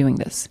remember doing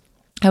this.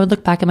 I would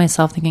look back at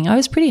myself thinking I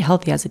was pretty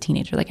healthy as a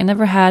teenager. I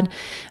never had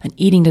an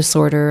eating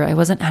disorder. I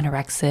wasn't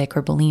anorexic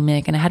or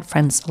bulimic. And I had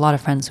a lot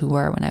of friends who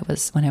were when I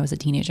was a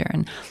teenager.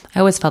 And I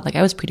always felt like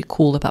I was pretty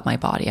cool about my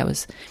body. I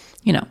was,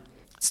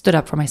 stood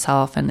up for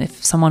myself. And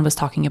if someone was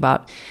talking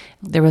about,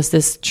 there was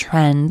this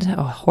trend,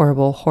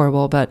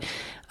 horrible, but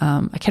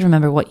I can't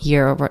remember what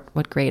year or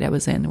what grade I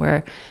was in,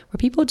 where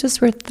people just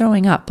were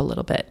throwing up a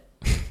little bit.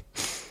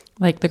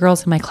 Like the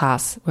girls in my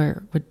class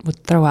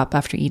would throw up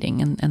after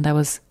eating. And that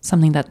was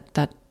something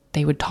that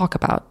they would talk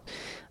about.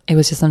 It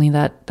was just something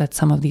that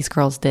some of these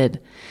girls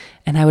did.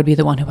 And I would be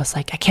the one who was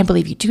like, I can't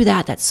believe you do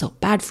that. That's so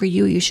bad for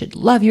you. You should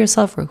love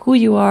yourself for who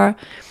you are.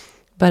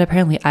 But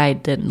apparently I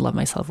didn't love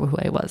myself for who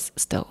I was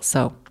still.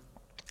 So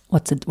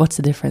what's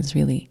the difference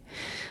really?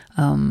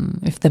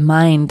 If the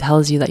mind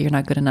tells you that you're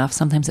not good enough,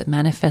 sometimes it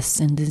manifests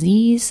in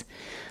disease.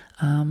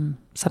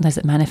 Sometimes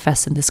it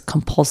manifests in this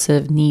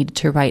compulsive need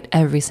to write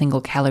every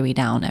single calorie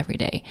down every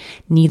day.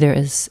 Neither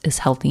is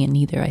healthy, and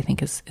neither I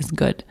think is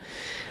good.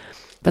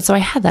 But so I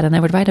had that, and I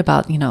would write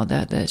about,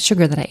 the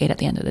sugar that I ate at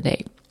the end of the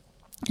day.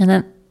 And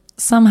then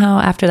somehow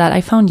after that,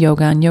 I found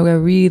yoga, and yoga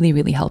really,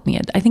 really helped me.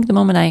 I think the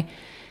moment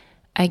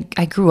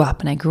I grew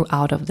up and I grew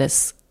out of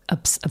this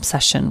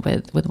obsession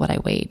with what I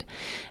weighed.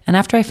 And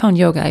after I found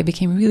yoga, I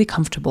became really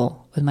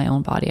comfortable with my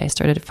own body. I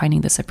started finding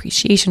this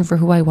appreciation for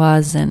who I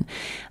was, and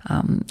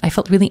I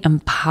felt really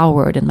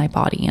empowered in my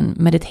body, and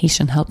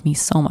meditation helped me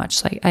so much.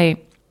 So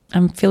I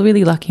feel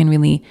really lucky and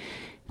really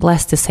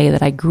blessed to say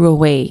that I grew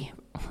away,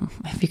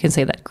 if you can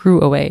say that, grew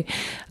away.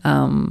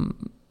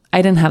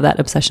 I didn't have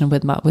that obsession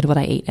with what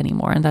I ate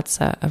anymore, and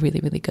that's a really,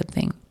 really good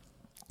thing.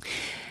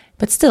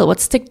 But still,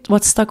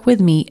 what stuck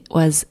with me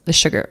was the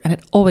sugar, and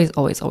it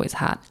always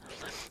had.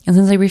 And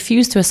since I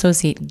refuse to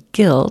associate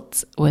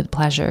guilt with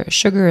pleasure,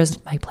 sugar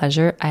is my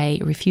pleasure,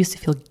 I refuse to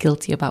feel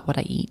guilty about what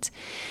I eat.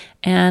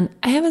 And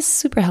I have a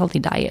super healthy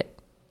diet.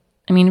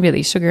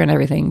 Really, sugar and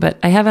everything, but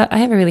I have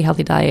a really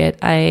healthy diet.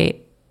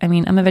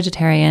 I'm a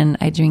vegetarian.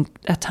 I drink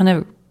a ton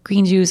of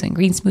green juice and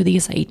green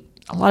smoothies. I eat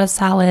a lot of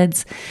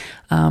salads.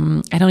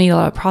 I don't eat a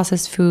lot of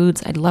processed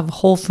foods. I love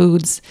whole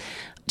foods.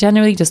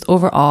 generally, just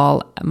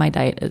overall, my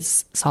diet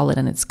is solid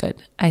and it's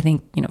good. I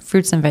think,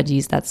 fruits and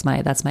veggies, that's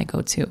my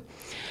go-to.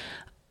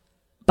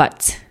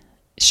 But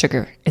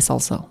sugar is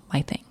also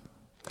my thing.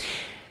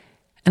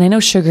 And I know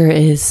sugar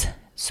is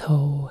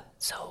so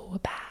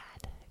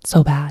bad. It's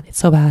so bad. It's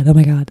so bad. Oh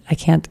my God. I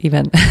can't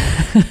even.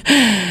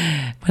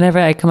 Whenever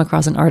I come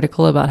across an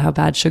article about how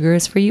bad sugar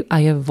is for you, I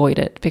avoid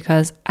it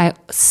because I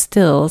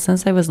still,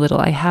 since I was little,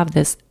 I have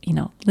this,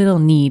 little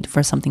need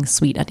for something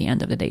sweet at the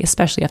end of the day,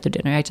 especially after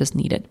dinner. I just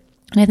need it.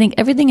 And I think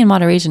everything in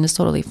moderation is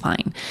totally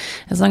fine.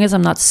 As long as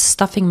I'm not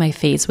stuffing my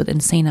face with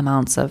insane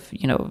amounts of,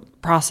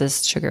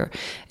 processed sugar,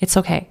 it's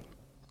okay.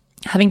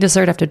 Having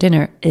dessert after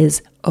dinner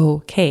is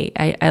okay.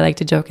 I like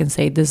to joke and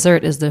say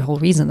dessert is the whole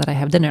reason that I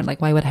have dinner.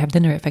 Like, why would I have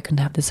dinner if I couldn't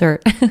have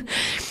dessert?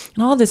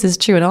 And all this is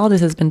true, and all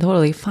this has been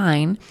totally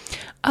fine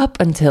up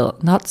until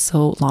not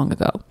so long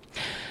ago.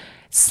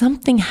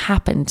 Something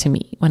happened to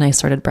me when I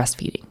started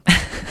breastfeeding.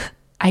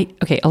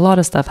 A lot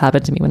of stuff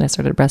happened to me when I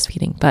started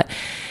breastfeeding, but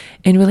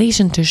in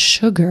relation to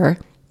sugar,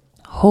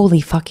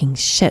 holy fucking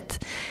shit.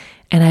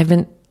 And I've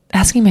been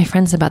asking my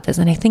friends about this,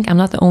 and I think I'm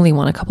not the only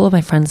one. A couple of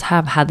my friends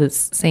have had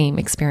this same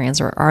experience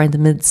or are in the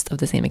midst of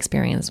the same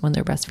experience when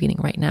they're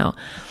breastfeeding right now.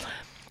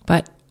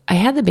 But I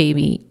had the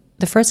baby.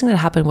 The first thing that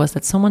happened was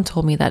that someone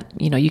told me that,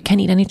 you can't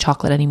eat any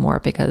chocolate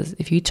anymore because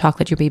if you eat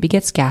chocolate, your baby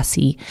gets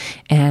gassy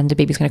and the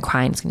baby's going to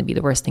cry and it's going to be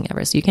the worst thing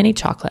ever. So you can't eat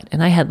chocolate.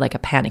 And I had like a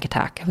panic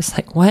attack. I was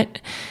like, what?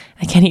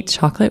 I can't eat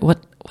chocolate?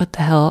 What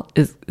the hell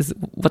is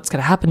what's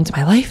going to happen to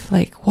my life?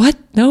 Like, what?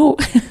 No.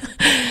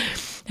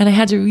 And I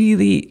had to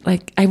really,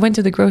 I went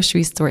to the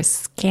grocery store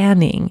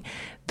scanning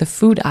the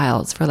food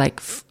aisles for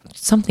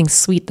something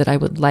sweet that I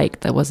would like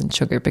that wasn't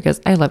sugar, because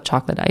I love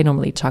chocolate. I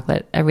normally eat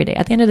chocolate every day.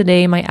 At the end of the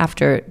day, my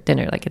after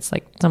dinner, it's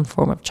like some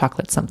form of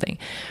chocolate something.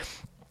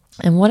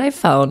 And what I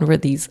found were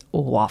these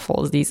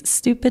waffles, these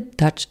stupid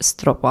Dutch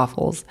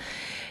stroopwafels.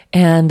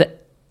 And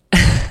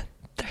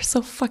they're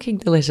so fucking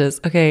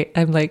delicious. Okay,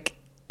 I'm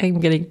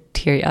getting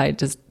teary-eyed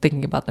just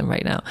thinking about them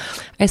right now.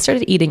 I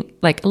started eating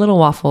a little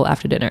waffle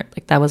after dinner.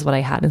 That was what I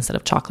had instead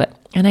of chocolate.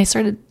 And I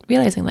started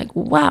realizing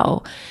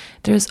wow,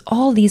 there's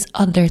all these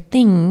other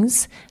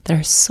things that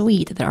are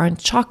sweet that aren't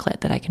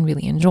chocolate that I can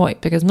really enjoy.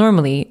 Because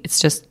normally it's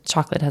just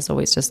chocolate has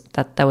always just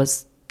that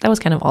was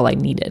kind of all I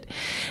needed.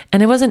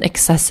 And it wasn't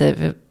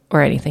excessive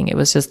or anything. It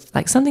was just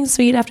something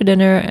sweet after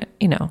dinner,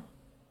 I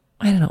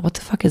don't know, what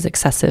the fuck is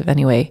excessive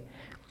anyway?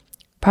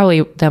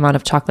 Probably the amount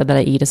of chocolate that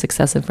I eat is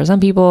excessive for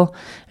some people,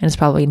 and it's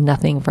probably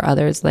nothing for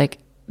others.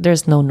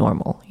 There's no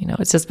normal,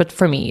 it's just, but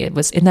for me,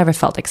 it never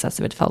felt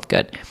excessive. It felt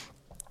good.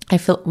 I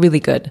felt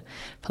really good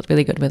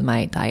with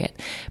my diet.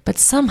 But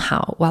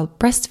somehow, while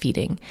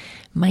breastfeeding,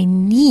 my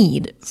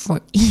need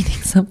for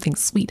eating something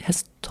sweet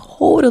has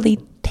totally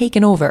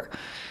taken over.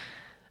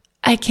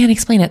 I can't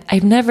explain it.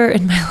 I've never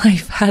in my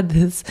life had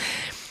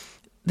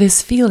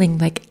this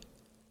feeling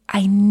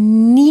I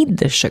need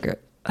the sugar.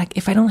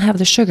 If I don't have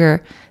the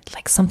sugar,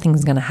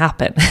 something's going to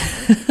happen.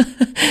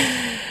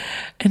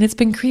 And it's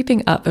been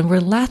creeping up, and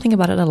we're laughing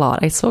about it a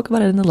lot. I spoke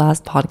about it in the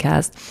last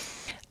podcast,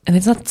 and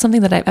it's not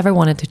something that I've ever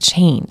wanted to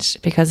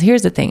change, because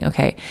here's the thing.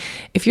 Okay.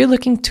 If you're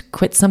looking to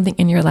quit something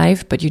in your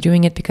life, but you're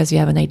doing it because you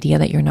have an idea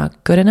that you're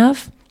not good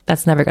enough,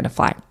 that's never going to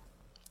fly.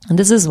 And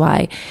this is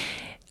why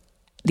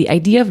the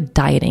idea of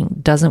dieting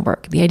doesn't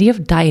work. The idea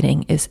of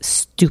dieting is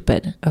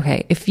stupid.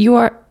 Okay. If you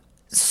are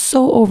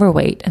so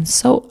overweight and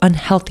so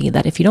unhealthy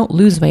that if you don't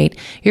lose weight,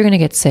 you're going to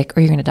get sick or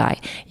you're going to die.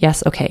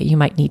 Yes, okay, you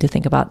might need to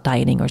think about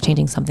dieting or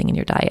changing something in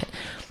your diet.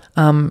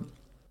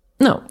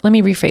 No, let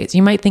me rephrase.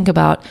 You might think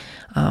about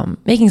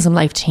making some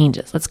life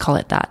changes. Let's call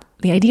it that.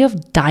 The idea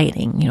of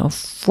dieting,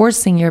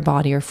 forcing your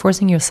body or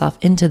forcing yourself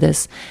into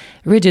this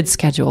rigid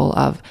schedule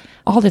of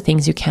all the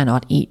things you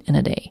cannot eat in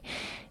a day.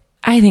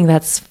 I think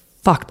that's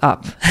fucked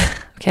up.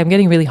 Okay, I'm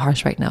getting really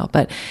harsh right now,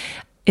 but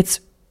it's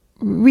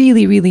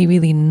really, really,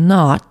 really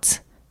not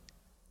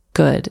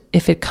good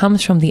if it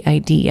comes from the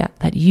idea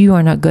that you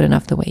are not good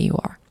enough the way you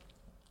are.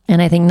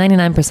 And I think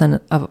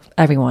 99% of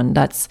everyone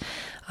that's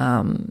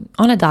on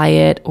a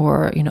diet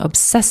or,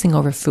 obsessing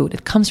over food,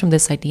 it comes from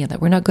this idea that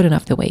we're not good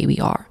enough the way we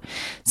are.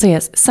 So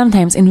yes,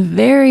 sometimes in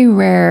very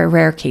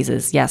rare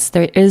cases, yes,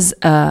 there is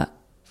a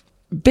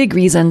big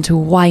reason to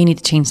why you need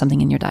to change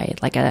something in your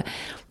diet, like a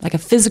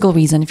physical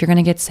reason. If you're going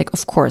to get sick,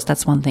 of course,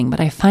 that's one thing. But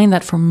I find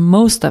that for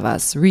most of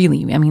us,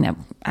 really, I'm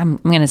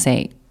going to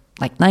say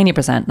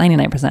 90%,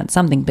 99%,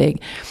 something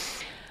big,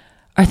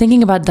 are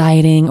thinking about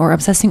dieting or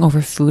obsessing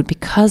over food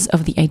because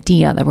of the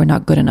idea that we're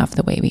not good enough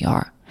the way we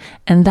are.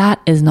 And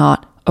that is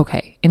not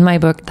okay. In my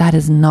book, that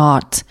is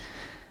not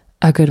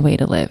a good way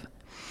to live.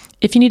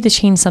 If you need to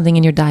change something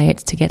in your diet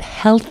to get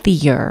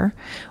healthier,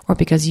 or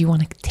because you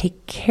want to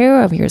take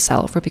care of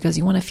yourself, or because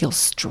you want to feel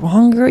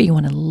stronger, you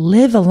want to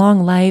live a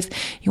long life,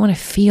 you want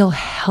to feel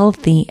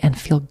healthy and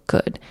feel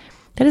good,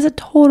 that is a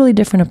totally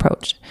different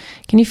approach.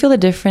 Can you feel the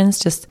difference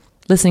just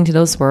listening to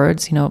those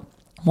words,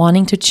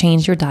 wanting to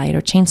change your diet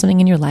or change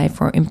something in your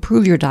life or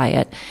improve your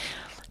diet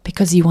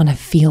because you want to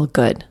feel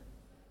good,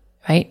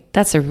 right?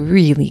 That's a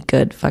really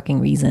good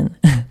fucking reason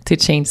to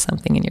change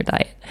something in your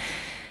diet.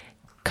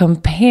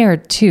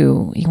 compared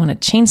to you want to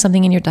change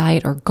something in your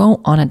diet or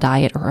go on a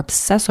diet or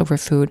obsess over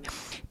food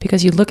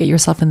because you look at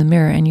yourself in the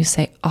mirror and you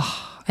say,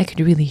 oh, I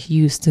could really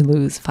use to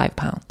lose 5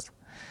 pounds.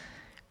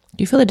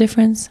 Do you feel the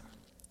difference?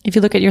 If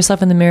you look at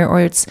yourself in the mirror, or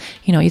it's,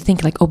 you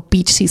think like, oh,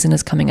 beach season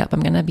is coming up.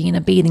 I'm going to be in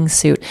a bathing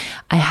suit.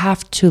 I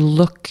have to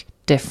look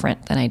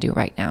different than I do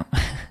right now.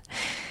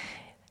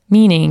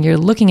 Meaning you're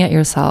looking at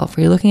yourself,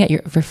 or you're looking at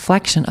your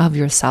reflection of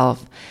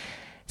yourself,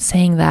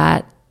 saying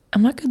that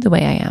I'm not good the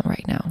way I am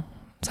right now.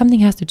 Something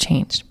has to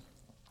change.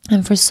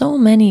 And for so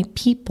many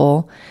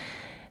people,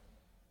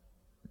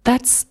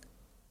 that's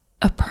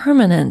a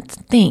permanent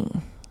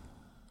thing.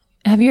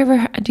 Have you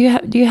ever, do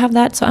you have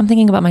that? So I'm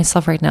thinking about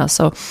myself right now.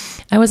 So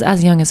I was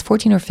as young as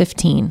 14 or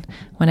 15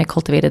 when I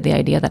cultivated the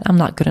idea that I'm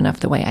not good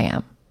enough the way I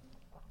am.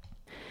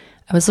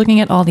 I was looking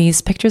at all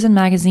these pictures in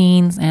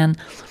magazines and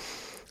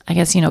I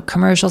guess,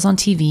 commercials on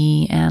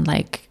TV and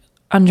like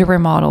underwear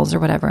models or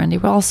whatever. And they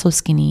were all so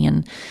skinny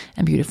and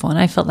beautiful. And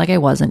I felt like I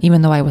wasn't,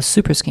 even though I was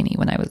super skinny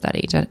when I was that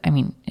age. I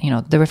mean,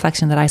 the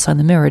reflection that I saw in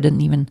the mirror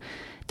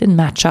didn't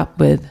match up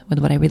with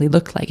what I really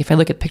looked like. If I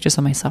look at pictures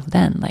of myself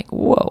then, like,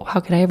 whoa, how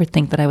could I ever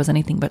think that I was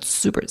anything but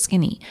super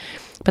skinny?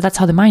 But that's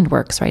how the mind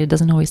works, right? It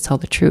doesn't always tell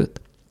the truth.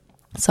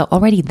 So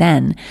already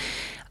then,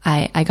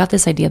 I got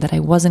this idea that I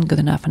wasn't good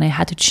enough and I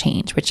had to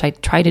change, which I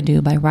tried to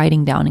do by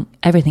writing down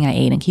everything I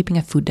ate and keeping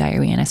a food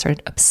diary. And I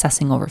started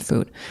obsessing over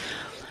food.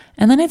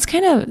 And then it's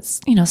kind of,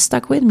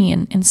 stuck with me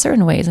in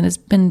certain ways. And it's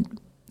been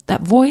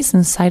that voice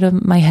inside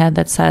of my head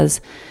that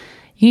says,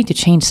 you need to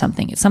change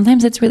something.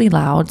 Sometimes it's really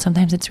loud.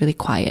 Sometimes it's really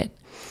quiet.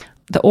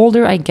 The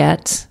older I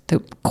get, the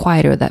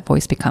quieter that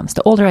voice becomes.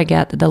 The older I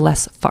get, the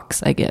less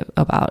fucks I give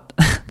about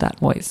that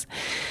voice.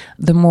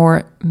 The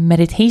more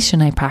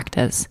meditation I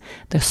practice,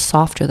 the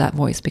softer that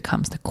voice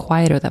becomes, the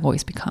quieter that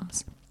voice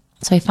becomes.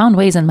 So I found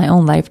ways in my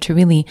own life to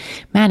really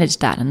manage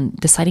that and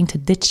deciding to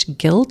ditch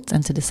guilt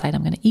and to decide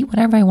I'm going to eat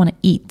whatever I want to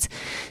eat,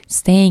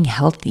 staying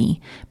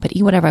healthy, but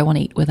eat whatever I want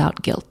to eat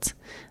without guilt.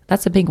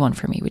 That's a big one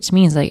for me, which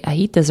means I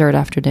eat dessert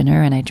after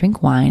dinner and I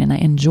drink wine and I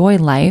enjoy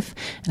life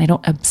and I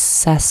don't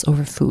obsess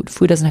over food.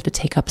 Food doesn't have to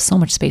take up so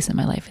much space in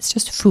my life. It's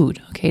just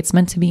food, okay? It's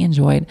meant to be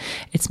enjoyed.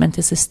 It's meant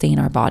to sustain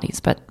our bodies,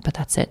 but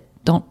that's it.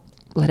 Don't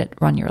let it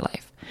run your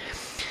life.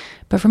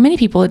 But for many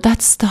people,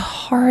 that's the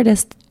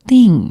hardest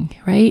thing,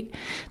 right?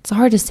 It's the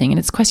hardest thing. And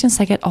it's questions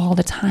I get all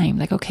the time.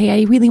 Like,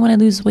 okay, I really want to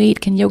lose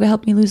weight. Can yoga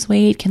help me lose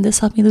weight? Can this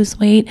help me lose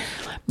weight?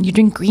 You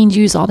drink green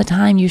juice all the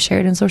time. You share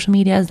it on social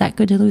media. Is that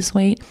good to lose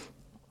weight?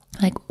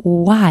 Like,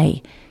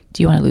 why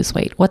do you want to lose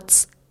weight?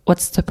 What's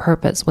the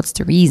purpose? What's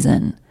the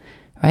reason,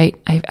 right?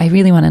 I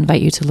really want to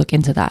invite you to look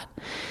into that.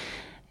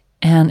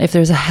 And if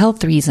there's a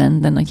health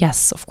reason, then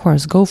yes, of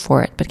course, go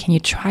for it. But can you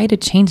try to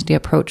change the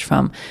approach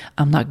from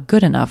I'm not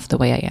good enough the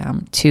way I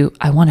am to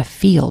I want to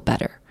feel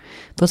better?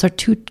 Those are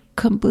two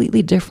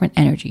completely different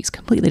energies.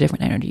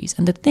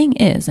 And the thing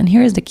is, and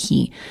here is the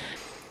key,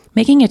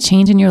 making a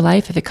change in your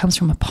life, if it comes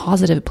from a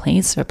positive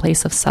place or a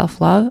place of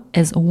self-love,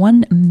 is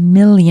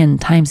 1,000,000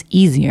 times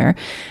easier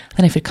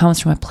than if it comes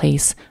from a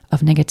place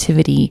of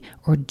negativity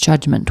or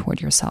judgment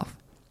toward yourself.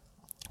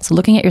 So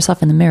looking at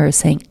yourself in the mirror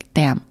saying,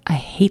 damn, I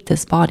hate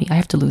this body. I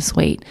have to lose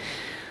weight.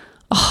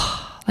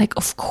 Oh, like,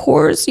 of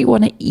course you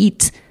want to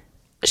eat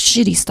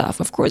shitty stuff.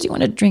 Of course you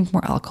want to drink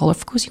more alcohol.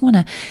 Of course you want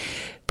to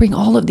bring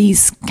all of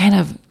these kind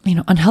of,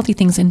 unhealthy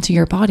things into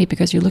your body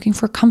because you're looking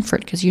for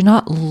comfort, because you're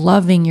not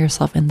loving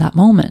yourself in that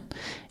moment.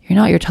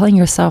 You're telling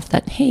yourself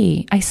that,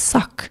 hey, I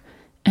suck.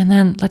 And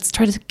then let's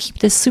try to keep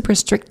this super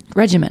strict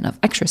regimen of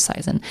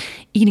exercise and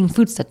eating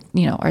foods that,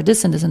 are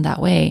this and that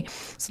way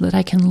so that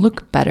I can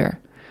look better,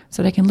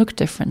 so that I can look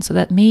different, so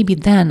that maybe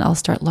then I'll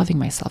start loving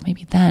myself.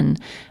 Maybe then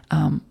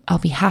I'll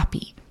be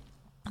happy.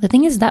 The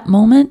thing is, that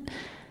moment,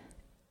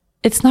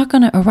 it's not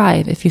going to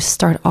arrive if you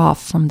start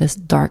off from this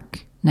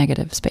dark,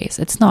 negative space.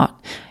 It's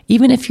not.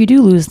 Even if you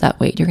do lose that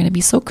weight, you're going to be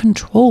so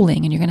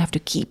controlling and you're going to have to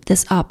keep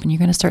this up and you're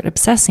going to start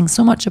obsessing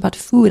so much about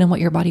food and what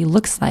your body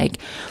looks like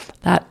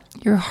that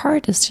your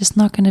heart is just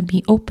not going to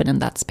be open in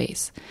that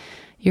space.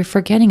 You're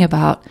forgetting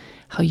about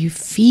how you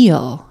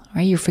feel,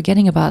 right? You're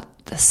forgetting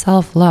about the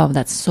self-love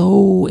that's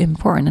so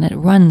important and it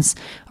runs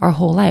our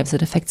whole lives.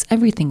 It affects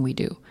everything we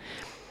do.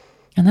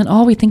 And then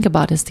all we think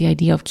about is the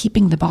idea of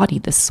keeping the body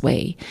this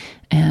way.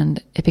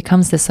 And it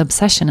becomes this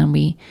obsession and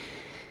we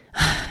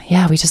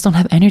just don't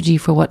have energy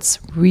for what's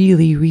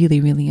really,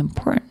 really, really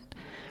important.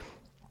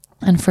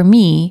 And for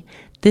me,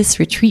 this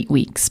retreat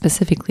week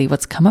specifically,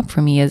 what's come up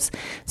for me is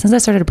since I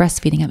started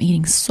breastfeeding, I'm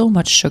eating so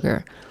much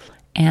sugar.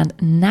 And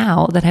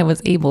now that I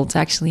was able to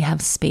actually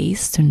have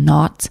space to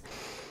not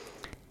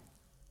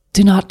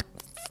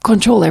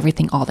control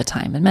everything all the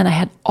time, it meant I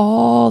had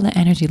all the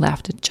energy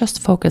left to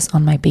just focus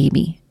on my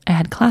baby. I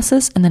had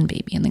classes and then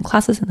baby, and then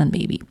classes and then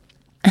baby.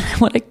 And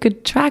what I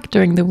could track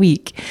during the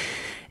week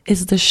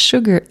is the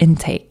sugar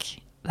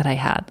intake that I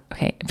had,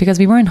 okay? Because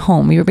we weren't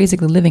home. We were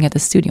basically living at the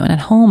studio. And at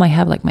home, I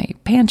have like my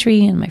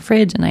pantry and my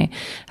fridge and I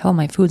have all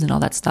my foods and all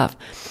that stuff.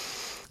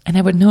 And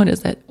I would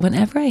notice that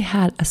whenever I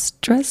had a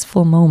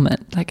stressful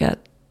moment, like a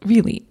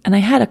really. And I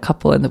had a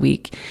couple in the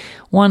week.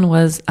 One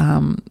was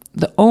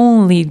the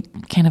only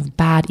kind of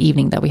bad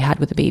evening that we had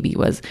with the baby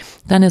was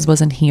Dennis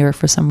wasn't here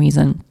for some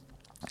reason.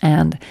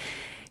 And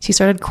she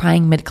started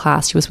crying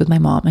mid-class. She was with my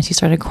mom and she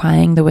started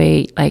crying the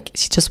way, like,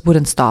 she just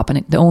wouldn't stop.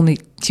 And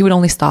she would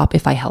only stop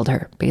if I held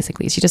her,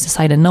 basically. She just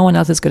decided no one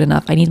else is good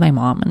enough. I need my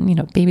mom. And, you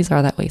know, babies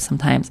are that way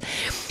sometimes.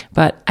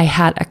 But I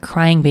had a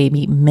crying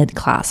baby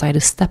mid-class. So I had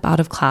to step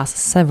out of class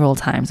several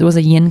times. It was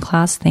a yin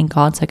class, thank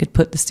God. So I could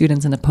put the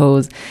students in a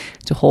pose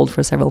to hold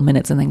for several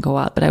minutes and then go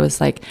out. But I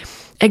was like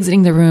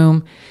exiting the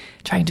room,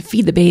 trying to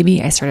feed the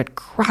baby. I started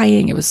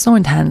crying. It was so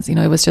intense. You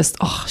know, it was just,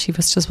 she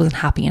wasn't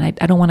happy. And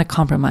I don't want to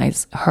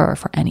compromise her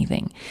for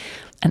anything.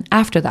 And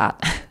after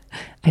that,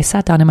 I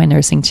sat down in my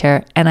nursing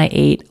chair and I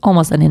ate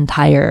almost an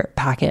entire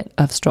packet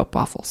of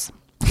stroopwafels.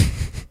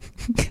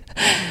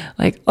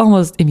 Like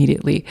almost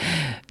immediately.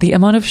 The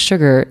amount of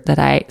sugar that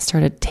I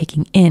started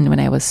taking in when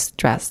I was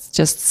stressed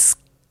just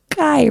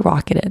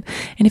skyrocketed.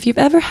 And if you've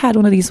ever had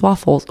one of these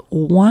waffles,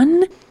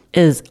 one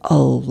is a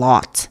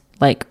lot.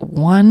 Like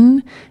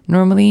one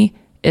normally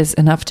is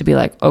enough to be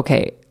like,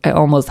 okay, I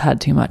almost had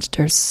too much.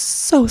 They're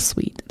so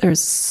sweet. They're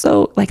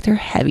so, like, they're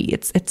heavy.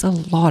 It's a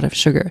lot of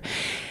sugar.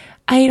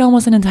 I ate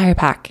almost an entire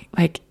pack,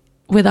 like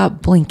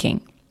without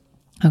blinking.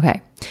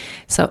 Okay.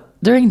 So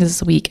during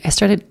this week, I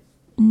started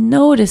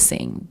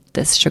noticing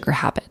this sugar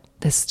habit,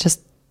 this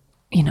just,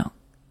 you know,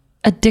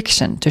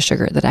 addiction to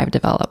sugar that I've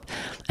developed.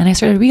 And I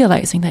started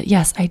realizing that,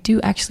 yes, I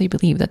do actually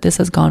believe that this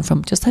has gone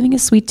from just having a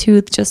sweet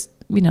tooth, just,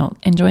 you know,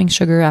 enjoying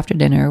sugar after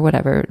dinner or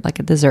whatever, like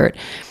a dessert,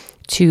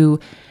 to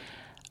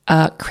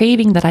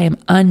craving that I am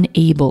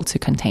unable to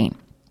contain.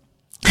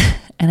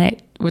 And I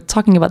was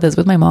talking about this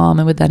with my mom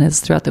and with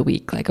Dennis throughout the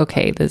week. Like,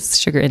 okay, this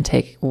sugar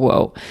intake,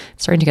 whoa,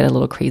 it's starting to get a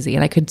little crazy.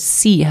 And I could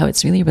see how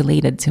it's really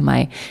related to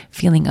my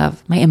feeling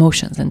of my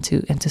emotions and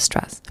to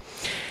stress.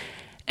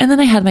 And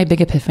then I had my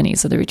big epiphany.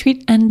 So the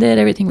retreat ended,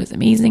 everything was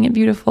amazing and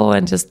beautiful.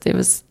 And just, it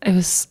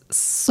was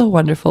so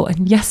wonderful.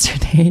 And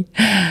yesterday,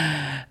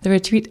 the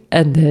retreat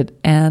ended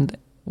and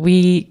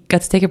we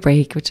got to take a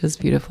break, which was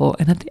beautiful.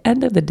 And at the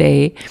end of the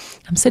day,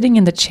 I'm sitting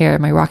in the chair,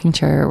 my rocking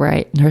chair where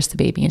I nurse the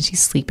baby, and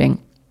she's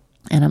sleeping.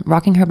 And I'm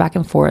rocking her back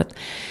and forth.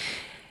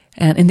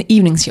 And in the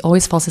evenings, she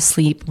always falls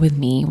asleep with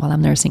me while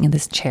I'm nursing in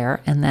this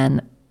chair. And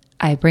then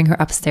I bring her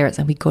upstairs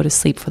and we go to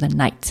sleep for the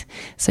night.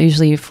 So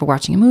usually if we're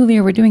watching a movie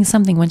or we're doing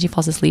something, when she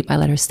falls asleep, I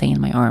let her stay in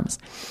my arms.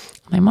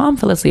 My mom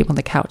fell asleep on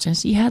the couch and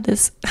she had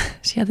this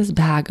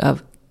bag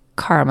of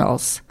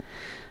caramels.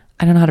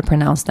 I don't know how to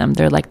pronounce them.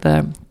 They're like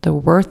the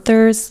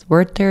Werthers,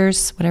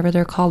 whatever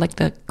they're called, like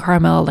the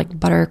caramel, like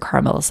butter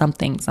caramel,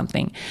 something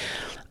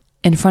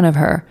in front of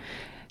her.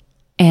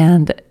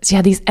 And she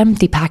had these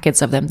empty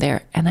packets of them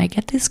there. And I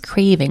get this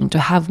craving to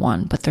have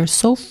one, but they're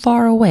so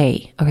far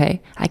away.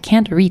 Okay. I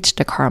can't reach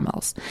the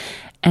caramels.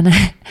 And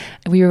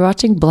we were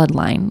watching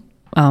Bloodline.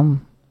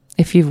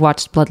 If you've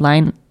watched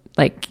Bloodline,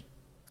 like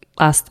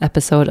last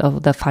episode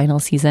of the final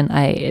season,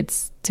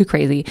 it's too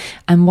crazy.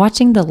 I'm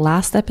watching the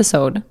last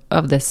episode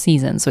of this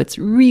season. So it's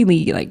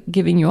really like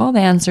giving you all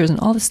the answers and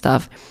all the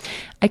stuff.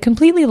 I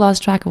completely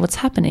lost track of what's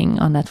happening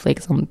on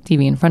Netflix, on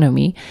TV in front of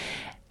me.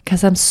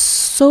 Because I'm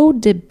so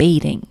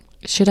debating,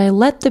 should I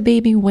let the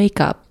baby wake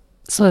up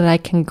so that I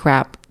can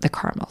grab the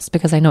caramels?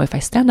 Because I know if I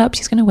stand up,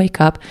 she's going to wake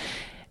up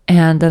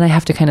and then I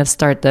have to kind of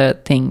start the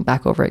thing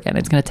back over again.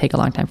 It's going to take a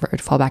long time for her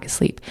to fall back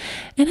asleep.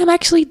 And I'm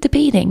actually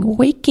debating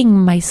waking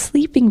my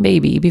sleeping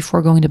baby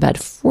before going to bed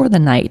for the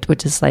night,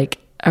 which is like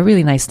a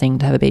really nice thing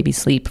to have a baby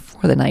sleep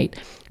for the night,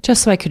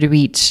 just so I could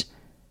reach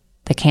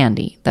the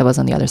candy that was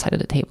on the other side of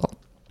the table.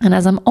 And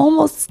as I'm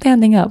almost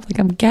standing up, like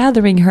I'm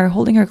gathering her,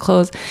 holding her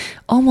clothes,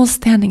 almost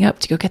standing up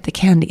to go get the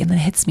candy. And then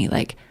it hits me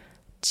like,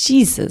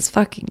 Jesus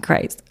fucking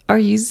Christ, are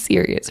you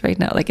serious right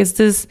now? Like, is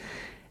this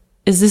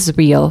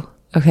real?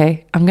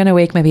 Okay. I'm going to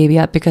wake my baby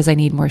up because I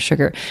need more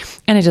sugar.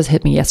 And it just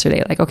hit me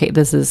yesterday. Like, okay,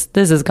 this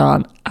has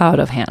gone out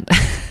of hand.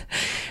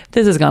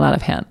 This has gone out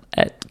of hand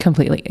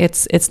completely.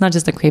 It's not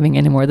just a craving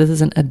anymore. This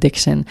is an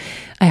addiction.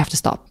 I have to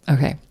stop.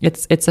 Okay.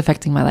 It's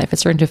affecting my life.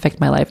 It's starting to affect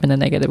my life in a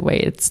negative way.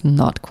 It's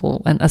not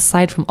cool. And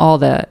aside from all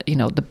the,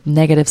 the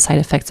negative side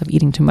effects of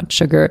eating too much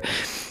sugar,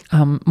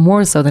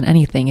 more so than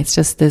anything, it's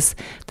just this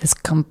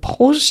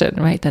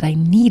compulsion, right? That I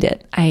need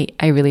it. I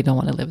really don't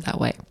want to live that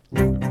way.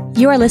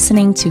 You are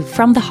listening to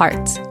From the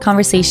Heart,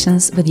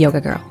 Conversations with Yoga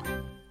Girl.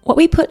 What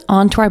we put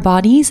onto our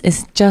bodies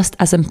is just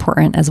as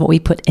important as what we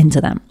put into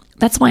them.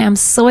 That's why I'm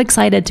so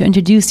excited to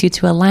introduce you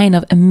to a line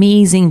of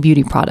amazing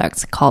beauty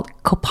products called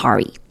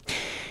Kopari.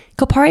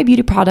 Kopari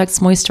beauty products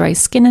moisturize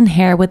skin and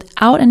hair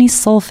without any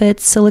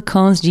sulfates,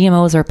 silicones,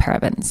 GMOs, or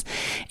parabens.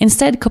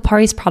 Instead,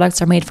 Kopari's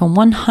products are made from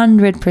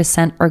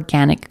 100%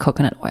 organic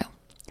coconut oil.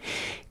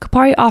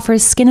 Kopari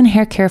offers skin and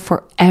hair care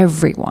for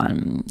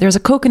everyone. There's a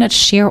coconut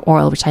shear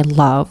oil, which I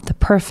love, the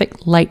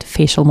perfect light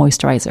facial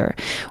moisturizer,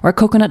 or a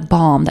coconut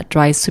balm that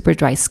dries super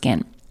dry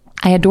skin.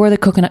 I adore the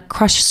coconut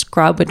crush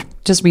scrub, which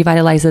just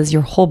revitalizes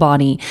your whole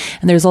body.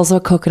 And there's also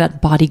a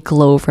coconut body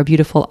glow for a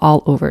beautiful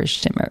all over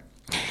shimmer.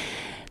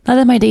 Now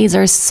that my days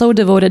are so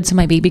devoted to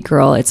my baby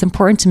girl, it's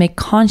important to make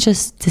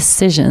conscious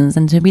decisions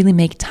and to really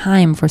make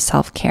time for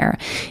self-care.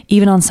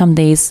 Even on some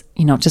days,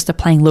 just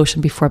applying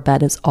lotion before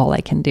bed is all I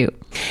can do.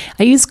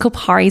 I use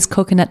Kopari's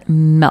Coconut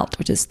Melt,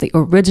 which is the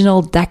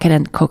original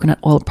decadent coconut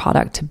oil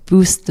product, to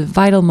boost the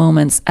vital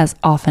moments as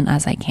often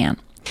as I can.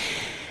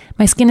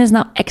 My skin is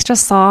now extra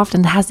soft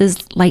and has this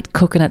light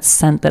coconut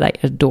scent that I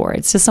adore.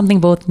 It's just something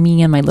both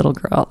me and my little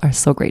girl are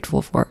so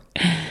grateful for.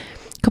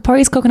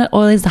 Kopari's coconut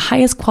oil is the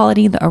highest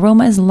quality. The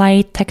aroma is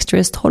light, texture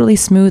is totally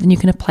smooth, and you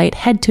can apply it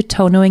head to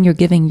toe, knowing you're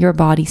giving your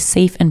body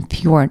safe and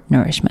pure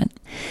nourishment.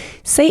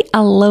 Say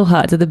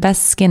aloha to the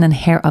best skin and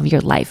hair of your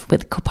life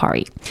with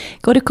Kopari.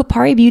 Go to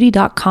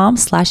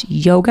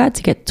koparibeauty.com/yoga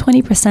to get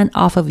 20%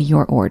 off of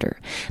your order.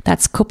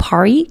 That's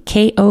Kopari,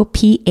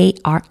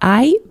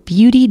 Kopari,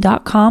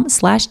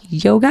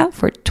 beauty.com/yoga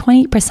for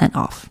 20%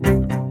 off.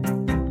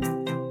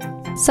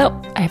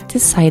 So I've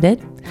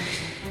decided...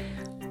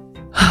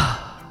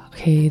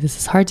 Okay, this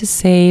is hard to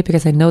say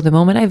because I know the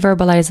moment I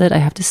verbalize it, I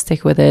have to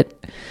stick with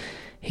it.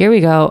 Here we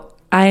go.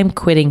 I am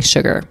quitting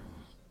sugar.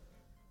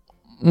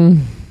 I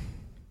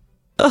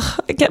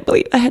can't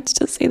believe I had to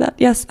just say that.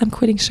 Yes, I'm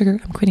quitting sugar.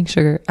 I'm quitting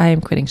sugar. I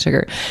am quitting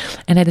sugar.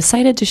 And I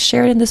decided to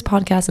share it in this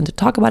podcast and to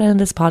talk about it in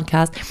this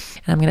podcast.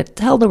 And I'm going to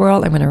tell the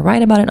world, I'm going to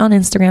write about it on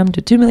Instagram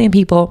to 2 million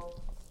people.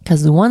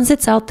 Because once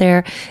it's out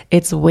there,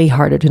 it's way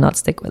harder to not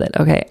stick with it.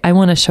 Okay, I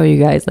want to show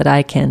you guys that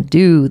I can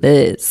do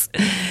this.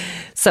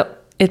 So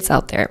it's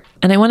out there.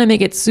 And I want to make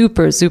it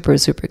super, super,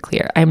 super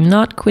clear. I'm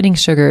not quitting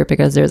sugar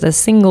because there's a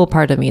single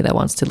part of me that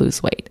wants to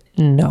lose weight.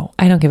 No,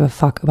 I don't give a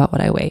fuck about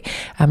what I weigh.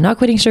 I'm not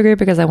quitting sugar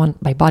because I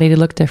want my body to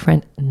look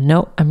different.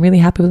 No, I'm really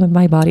happy with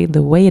my body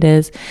the way it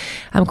is.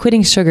 I'm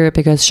quitting sugar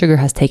because sugar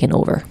has taken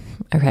over.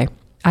 Okay.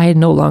 I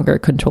no longer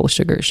control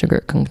sugar.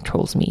 Sugar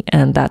controls me.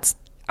 And that's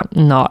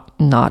not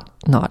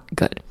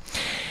good.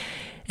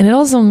 And it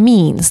also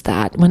means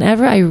that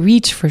whenever I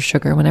reach for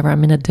sugar, whenever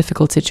I'm in a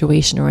difficult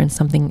situation or in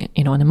something,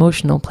 an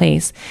emotional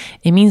place,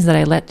 it means that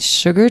I let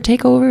sugar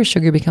take over.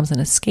 Sugar becomes an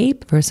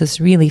escape versus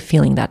really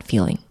feeling that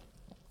feeling.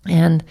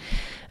 And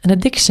an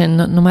addiction,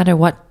 no matter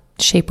what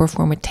shape or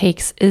form it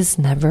takes, is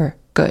never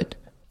good.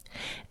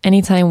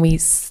 Anytime we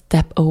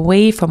step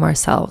away from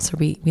ourselves, or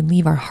we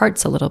leave our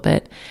hearts a little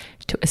bit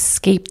to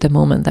escape the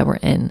moment that we're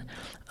in,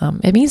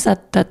 it means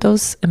that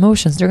those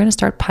emotions, they're going to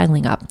start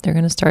piling up. They're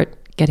going to start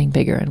getting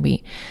bigger, and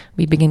we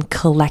begin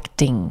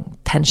collecting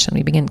tension.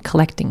 We begin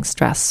collecting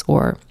stress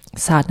or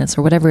sadness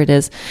or whatever it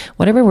is,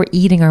 whatever we're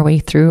eating our way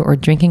through or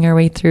drinking our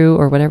way through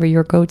or whatever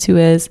your go-to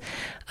is.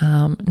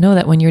 Know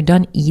that when you're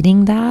done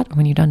eating that,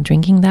 when you're done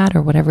drinking that,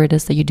 or whatever it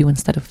is that you do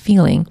instead of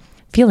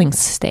feelings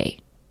stay,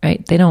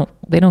 right? They don't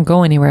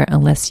go anywhere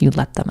unless you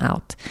let them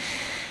out.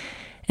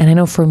 And I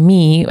know for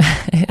me,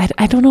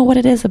 I don't know what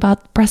it is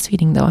about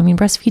breastfeeding though. I mean,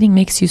 breastfeeding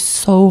makes you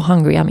so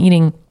hungry. I'm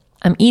eating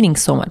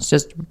so much,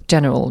 just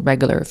general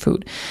regular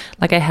food.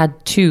 Like I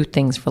had 2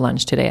 things for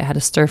lunch today. I had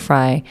a stir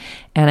fry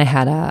and I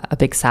had a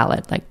big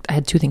salad. Like I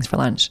had 2 things for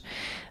lunch.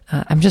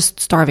 I'm just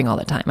starving all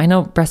the time. I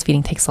know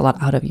breastfeeding takes a lot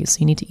out of you, so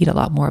you need to eat a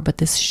lot more. But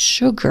this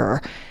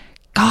sugar,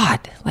 God,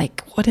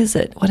 like what is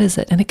it? What is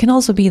it? And it can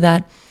also be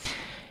that,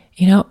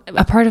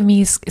 a part of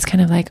me is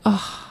kind of like,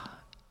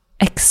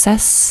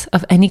 excess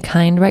of any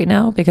kind right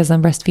now because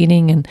I'm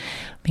breastfeeding and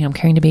I'm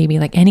carrying the baby,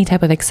 like any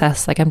type of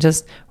excess, like I'm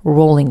just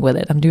rolling with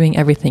it. I'm doing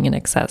everything in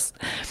excess,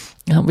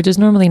 which is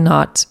normally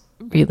not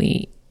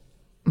really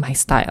my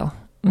style.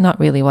 Not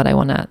really how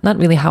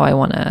I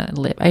want to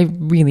live. I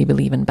really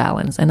believe in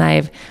balance, and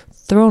I've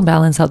thrown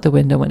balance out the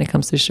window when it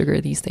comes to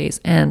sugar these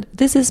days. And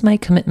this is my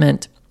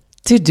commitment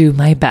to do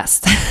my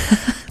best.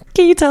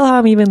 Can you tell how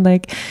I'm even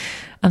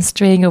I'm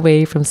straying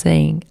away from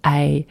saying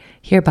I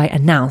hereby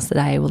announce that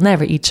I will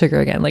never eat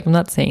sugar again. Like I'm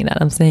not saying that.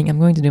 I'm saying I'm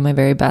going to do my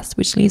very best,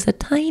 which leaves a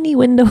tiny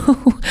window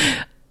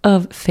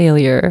of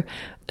failure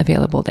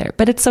available there.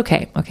 But it's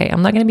okay. Okay.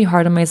 I'm not going to be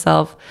hard on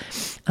myself.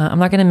 I'm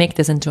not going to make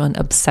this into an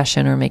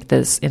obsession or make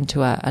this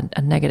into a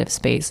negative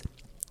space.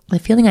 The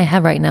feeling I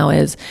have right now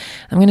is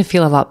I'm going to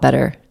feel a lot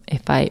better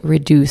if I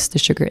reduce the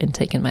sugar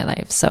intake in my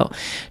life. So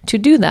to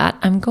do that,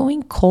 I'm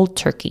going cold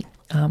turkey,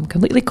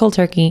 completely cold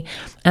turkey.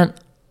 And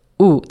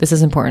this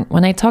is important.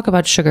 When I talk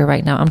about sugar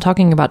right now, I'm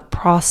talking about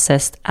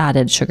processed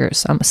added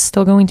sugars. I'm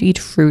still going to eat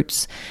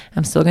fruits.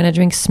 I'm still going to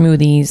drink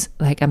smoothies.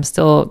 Like I'm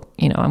still,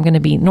 I'm going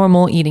to be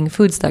normal eating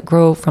foods that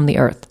grow from the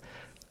earth.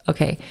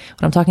 Okay.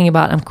 What I'm talking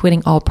about, I'm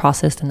quitting all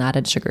processed and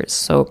added sugars.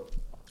 So,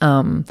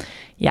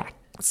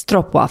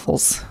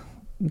 stroopwafels.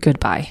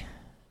 Goodbye.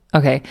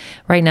 Okay.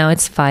 Right now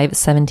it's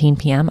 5:17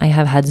 p.m. I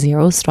have had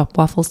 0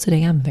 stroopwafels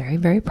today. I'm very,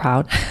 very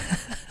proud.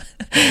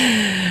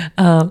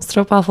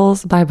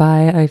 Stroopwafels,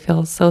 bye-bye. I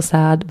feel so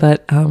sad,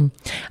 but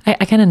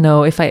I kind of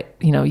know if I,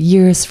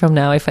 years from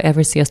now, if I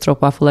ever see a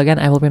stroopwafel again,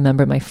 I will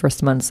remember my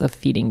first months of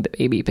feeding the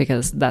baby,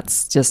 because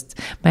that's just,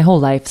 my whole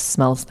life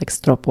smells like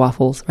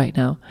stroopwafels right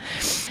now.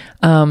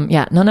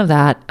 None of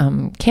that.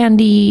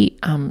 Candy,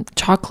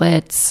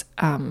 chocolates,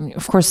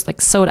 of course,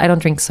 like soda. I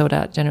don't drink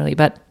soda generally,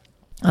 but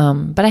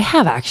I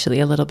have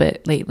actually a little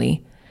bit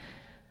lately.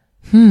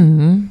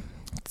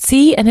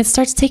 See? And it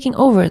starts taking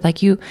over.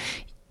 Like you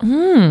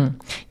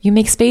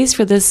make space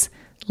for this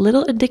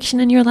little addiction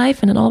in your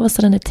life, and then all of a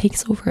sudden it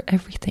takes over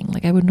everything.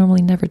 Like I would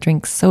normally never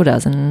drink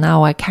sodas, and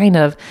now I kind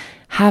of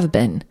have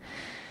been.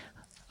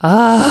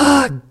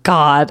 Oh,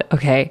 God.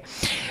 Okay.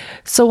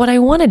 So what I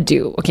want to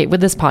do,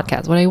 with this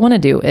podcast, what I want to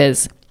do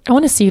is I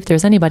want to see if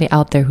there's anybody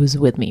out there who's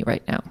with me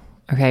right now.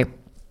 Okay.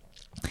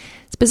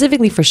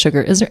 Specifically for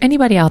sugar, is there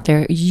anybody out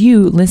there,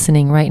 you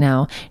listening right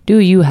now, do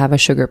you have a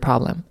sugar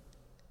problem?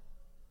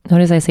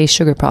 Notice I say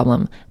sugar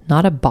problem,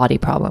 not a body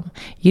problem.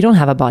 You don't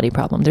have a body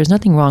problem. There's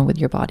nothing wrong with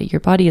your body. Your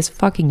body is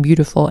fucking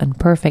beautiful and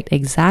perfect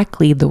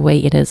exactly the way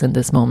it is in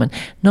this moment.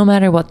 No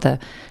matter what the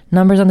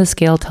numbers on the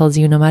scale tells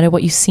you, no matter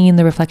what you see in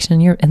the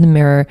reflection in the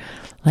mirror,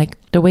 like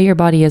the way your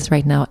body is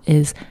right now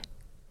is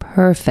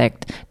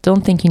perfect.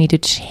 Don't think you need to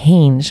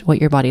change what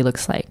your body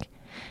looks like.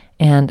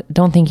 And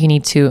don't think you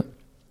need to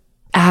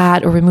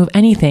add or remove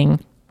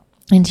anything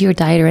into your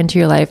diet or into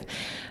your life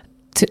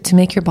to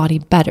make your body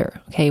better.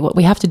 Okay. What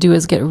we have to do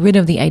is get rid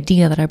of the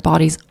idea that our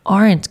bodies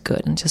aren't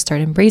good and just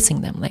start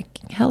embracing them. Like,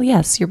 hell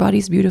yes, your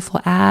body's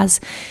beautiful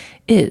as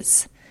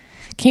is.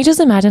 Can you just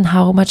imagine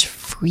how much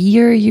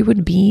freer you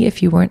would be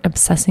if you weren't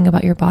obsessing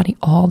about your body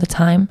all the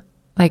time?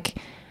 Like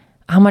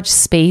how much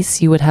space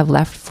you would have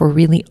left for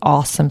really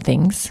awesome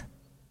things,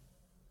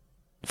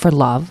 for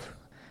love,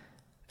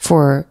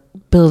 for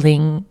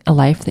building a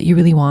life that you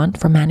really want,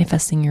 for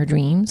manifesting your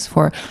dreams,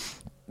 for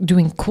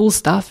doing cool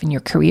stuff in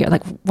your career,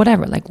 like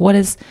whatever, like what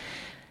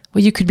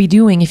you could be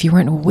doing if you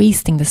weren't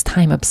wasting this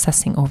time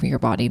obsessing over your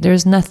body.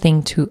 There's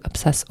nothing to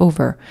obsess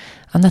over.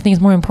 Nothing is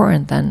more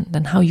important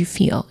than how you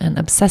feel, and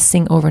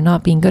obsessing over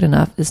not being good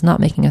enough is not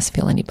making us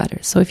feel any better.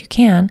 So if you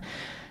can,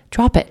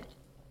 drop it.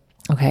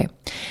 Okay.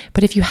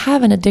 But if you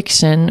have an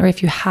addiction, or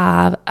if you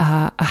have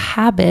a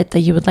habit that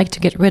you would like to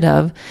get rid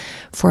of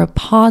for a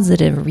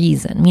positive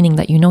reason, meaning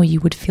that you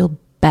would feel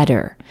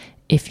better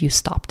if you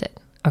stopped it.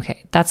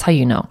 Okay, that's how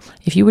you know.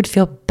 If you would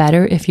feel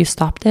better if you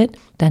stopped it,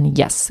 then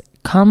yes,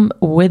 come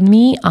with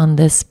me on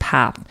this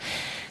path.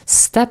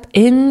 Step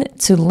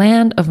into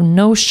land of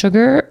no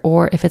sugar,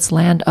 or if it's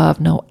land of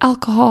no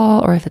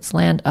alcohol, or if it's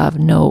land of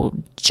no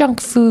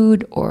junk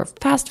food or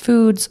fast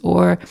foods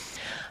or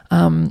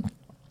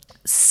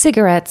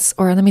cigarettes,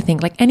 or let me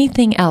think, like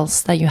anything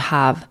else that you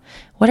have,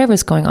 whatever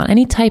is going on,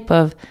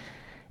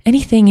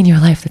 anything in your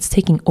life that's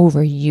taking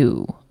over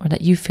you, or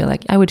that you feel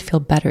like I would feel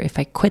better if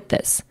I quit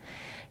this.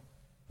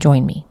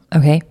 Join me,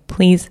 okay?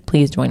 Please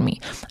join me.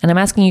 And I'm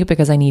asking you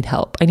because I need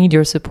help. I need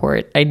your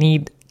support. I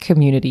need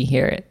community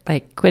here.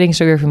 Like quitting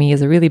sugar for me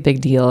is a really big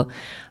deal.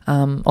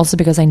 Also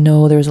because I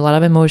know there's a lot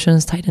of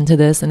emotions tied into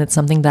this, and it's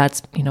something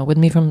that's, with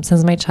me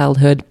since my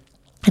childhood.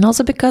 And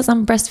also because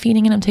I'm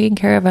breastfeeding and I'm taking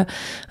care of an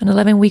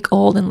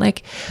 11-week-old, and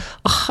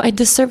I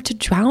deserve to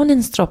drown in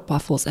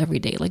stroopwafels every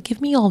day. Like,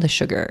 give me all the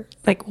sugar.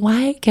 Like,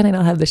 why can I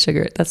not have the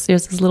sugar? There's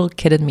this little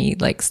kid in me,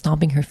 like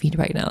stomping her feet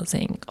right now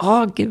saying,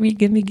 oh, give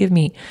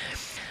me.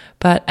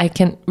 But I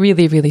can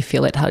really, really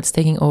feel it, how it's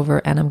taking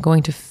over, and I'm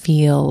going to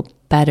feel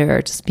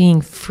better just being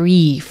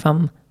free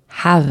from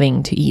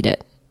having to eat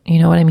it. You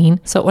know what I mean?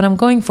 So what I'm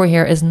going for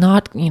here is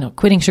not,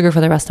 quitting sugar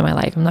for the rest of my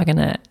life. I'm not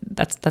gonna,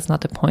 that's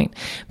not the point.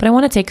 But I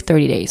want to take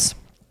 30 days.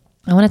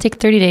 I want to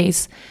take 30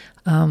 days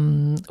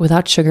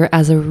without sugar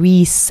as a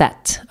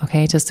reset,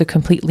 okay? Just to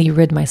completely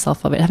rid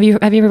myself of it. Have you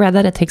ever read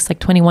that? It takes like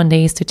 21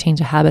 days to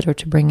change a habit or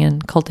to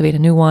cultivate a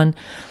new one.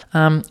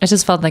 It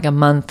just felt like a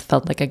month,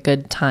 felt like a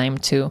good time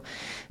to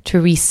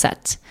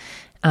reset.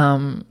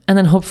 And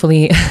then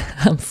hopefully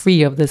I'm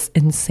free of this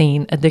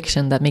insane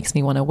addiction that makes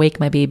me want to wake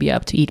my baby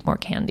up to eat more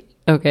candy.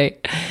 Okay.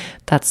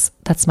 That's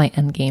my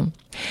end game.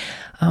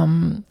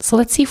 So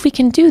let's see if we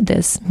can do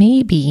this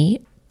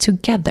maybe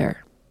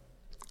together.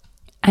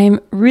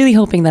 I'm really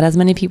hoping that as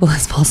many people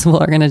as possible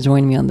are going to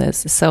join me on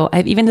this. So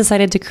I've even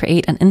decided to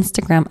create an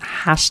Instagram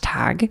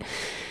hashtag.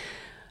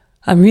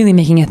 I'm really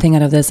making a thing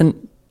out of this,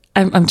 and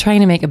I'm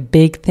trying to make a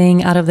big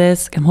thing out of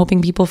this. I'm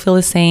hoping people feel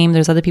the same.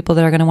 There's other people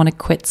that are going to want to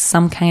quit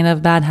some kind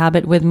of bad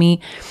habit with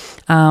me,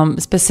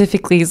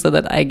 specifically so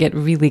that I get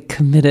really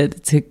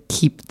committed to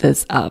keep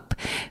this up.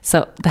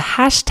 So the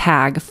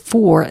hashtag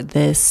for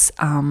this,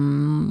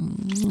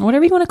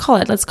 whatever you want to call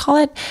it, let's call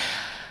it,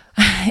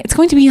 it's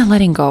going to be a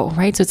letting go,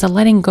 right? So it's a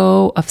letting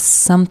go of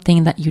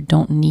something that you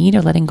don't need,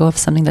 or letting go of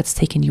something that's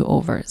taken you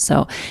over.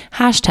 So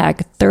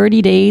hashtag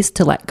 30 days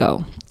to let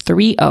go.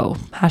 30,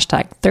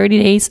 hashtag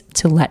 30 days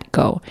to let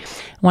go.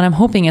 What I'm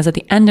hoping is at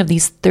the end of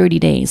these 30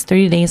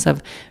 days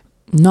of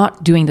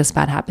not doing this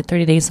bad habit,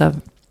 30 days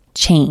of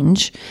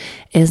change,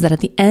 is that at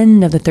the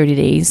end of the 30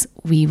 days,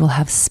 we will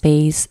have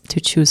space to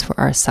choose for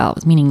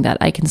ourselves, meaning that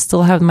I can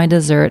still have my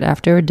dessert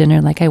after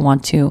dinner like I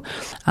want to,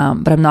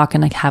 but I'm not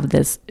going to have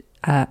this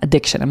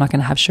addiction. I'm not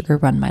going to have sugar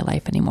run my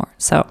life anymore.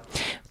 So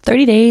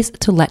 30 days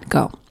to let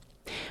go.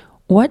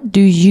 What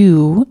do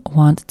you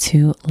want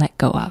to let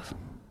go of?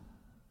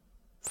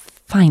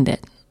 Find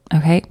it,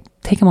 okay?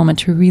 Take a moment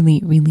to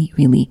really, really,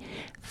 really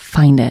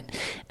find it.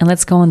 And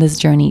let's go on this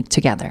journey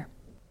together.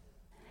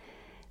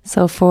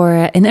 So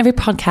in every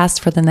podcast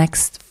for the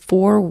next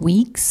 4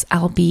 weeks,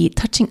 I'll be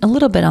touching a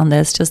little bit on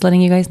this, just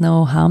letting you guys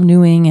know how I'm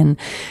doing and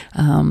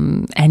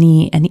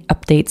any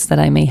updates that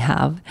I may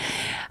have.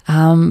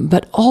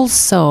 But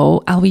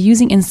also, I'll be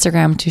using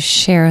Instagram to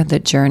share the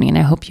journey, and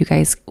I hope you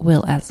guys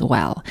will as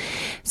well.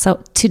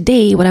 So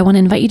today, what I want to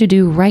invite you to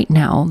do right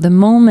now, the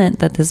moment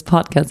that this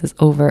podcast is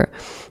over,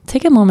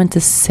 take a moment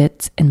to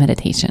sit in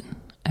meditation.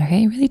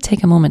 Okay, really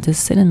take a moment to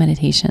sit in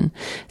meditation.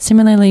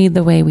 Similarly,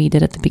 the way we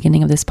did at the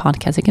beginning of this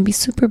podcast, it can be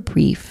super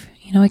brief.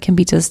 It can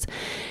be just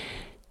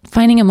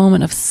finding a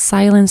moment of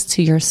silence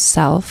to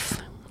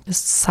yourself.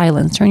 Just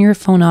silence. Turn your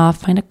phone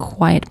off. Find a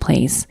quiet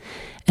place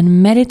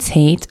and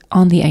meditate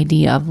on the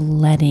idea of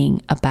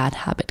letting a bad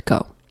habit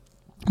go.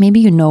 Maybe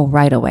you know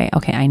right away,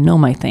 okay, I know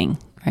my thing,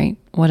 right?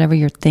 Whatever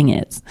your thing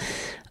is.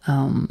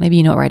 Maybe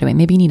you know it right away.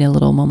 Maybe you need a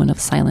little moment of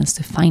silence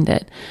to find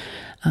it.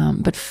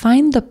 But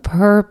find the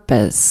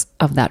purpose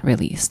of that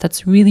release.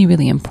 That's really,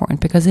 really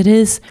important, because it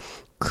is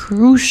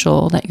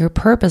crucial that your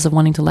purpose of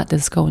wanting to let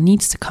this go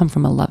needs to come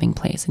from a loving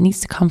place. It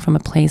needs to come from a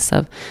place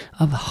of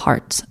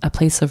heart, a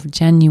place of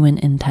genuine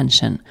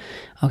intention.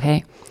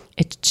 Okay?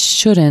 It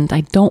shouldn't,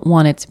 I don't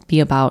want it to be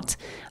about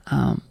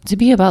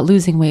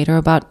losing weight or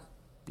about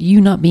you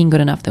not being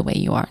good enough the way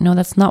you are. No,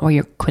 that's not why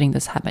you're quitting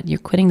this habit. You're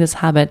quitting this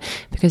habit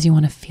because you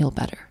want to feel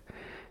better.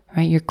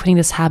 Right? You're quitting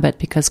this habit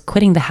because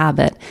quitting the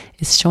habit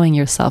is showing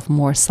yourself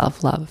more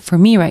self-love. For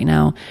me right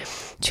now,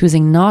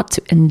 choosing not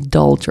to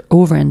indulge or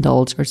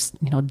overindulge or,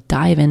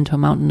 dive into a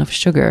mountain of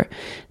sugar,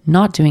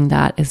 not doing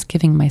that is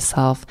giving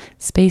myself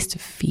space to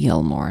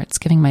feel more. It's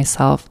giving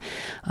myself,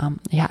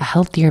 a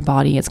healthier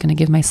body. It's going to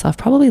give myself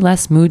probably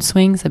less mood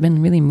swings. I've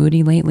been really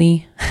moody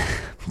lately.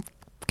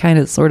 Kind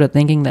of sort of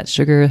thinking that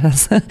sugar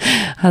has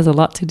a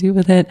lot to do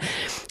with it.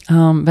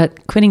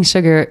 But quitting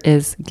sugar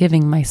is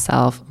giving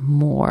myself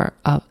more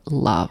of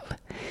love.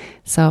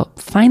 So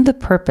find the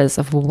purpose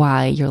of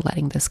why you're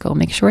letting this go.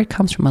 Make sure it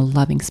comes from a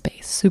loving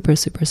space. Super,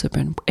 super,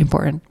 super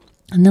important.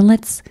 And then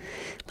let's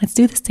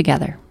do this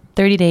together.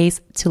 30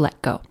 days to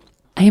let go.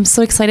 I am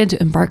so excited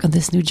to embark on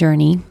this new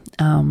journey.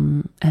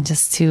 And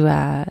just to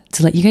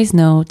let you guys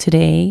know,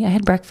 today I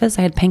had breakfast.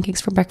 I had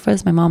pancakes for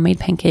breakfast. My mom made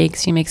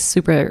pancakes. She makes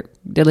super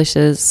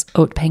delicious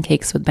oat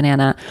pancakes with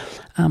banana.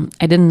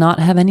 I did not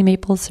have any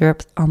maple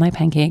syrup on my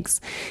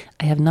pancakes.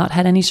 I have not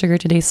had any sugar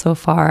today so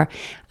far.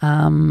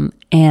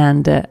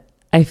 And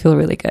I feel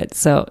really good.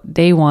 So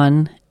day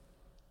 1,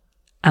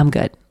 I'm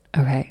good.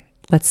 Okay.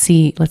 Let's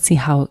see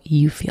how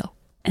you feel.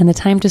 And the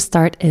time to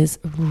start is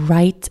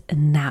right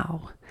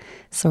now.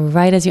 So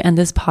right as you end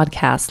this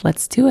podcast,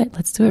 let's do it.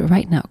 Let's do it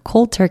right now.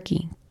 Cold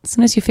turkey. As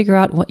soon as you figure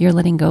out what your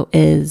letting go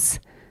is,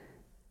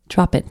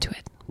 drop into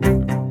it.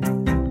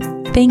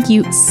 Thank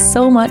you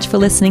so much for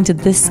listening to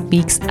this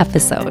week's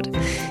episode.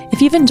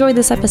 If you've enjoyed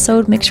this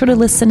episode, make sure to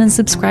listen and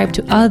subscribe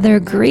to other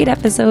great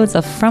episodes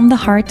of From the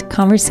Heart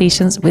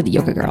Conversations with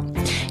Yoga Girl.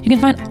 You can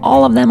find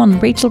all of them on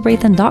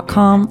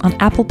rachelbraithen.com, on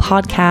Apple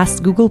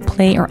Podcasts, Google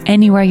Play, or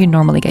anywhere you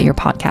normally get your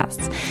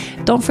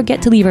podcasts. Don't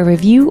forget to leave a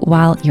review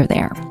while you're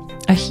there.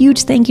 A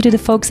huge thank you to the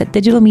folks at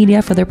Digital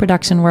Media for their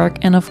production work.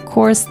 And of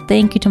course,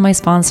 thank you to my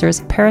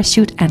sponsors,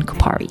 Parachute and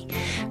Kupari.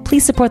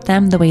 Please support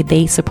them the way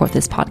they support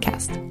this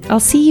podcast. I'll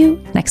see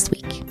you next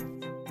week.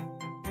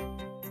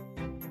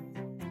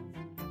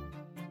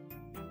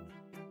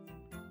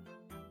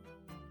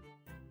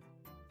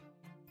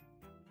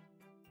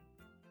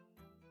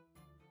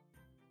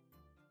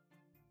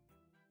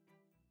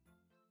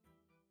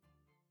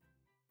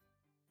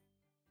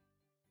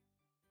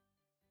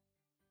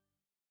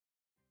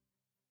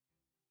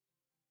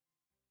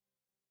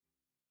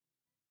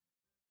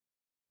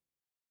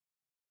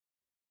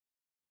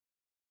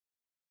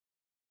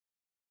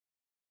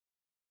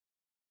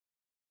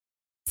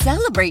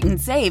 Celebrate and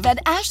save at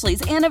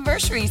Ashley's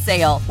Anniversary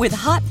Sale. With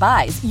Hot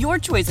Buys, your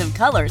choice of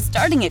colors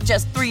starting at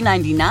just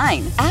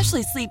 $3.99.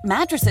 Ashley Sleep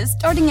mattresses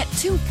starting at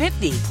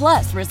 $2.50.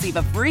 Plus, receive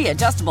a free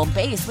adjustable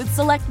base with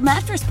select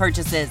mattress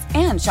purchases.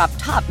 And shop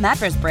top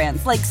mattress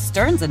brands like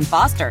Stearns &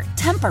 Foster,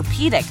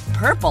 Tempur-Pedic,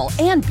 Purple,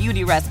 and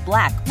Beautyrest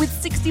Black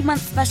with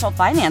 60-month special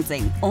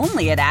financing.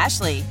 Only at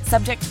Ashley.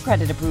 Subject to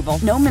credit approval.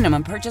 No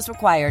minimum purchase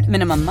required.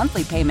 Minimum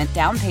monthly payment,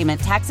 down payment,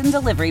 tax, and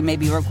delivery may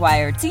be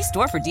required. See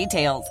store for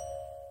details.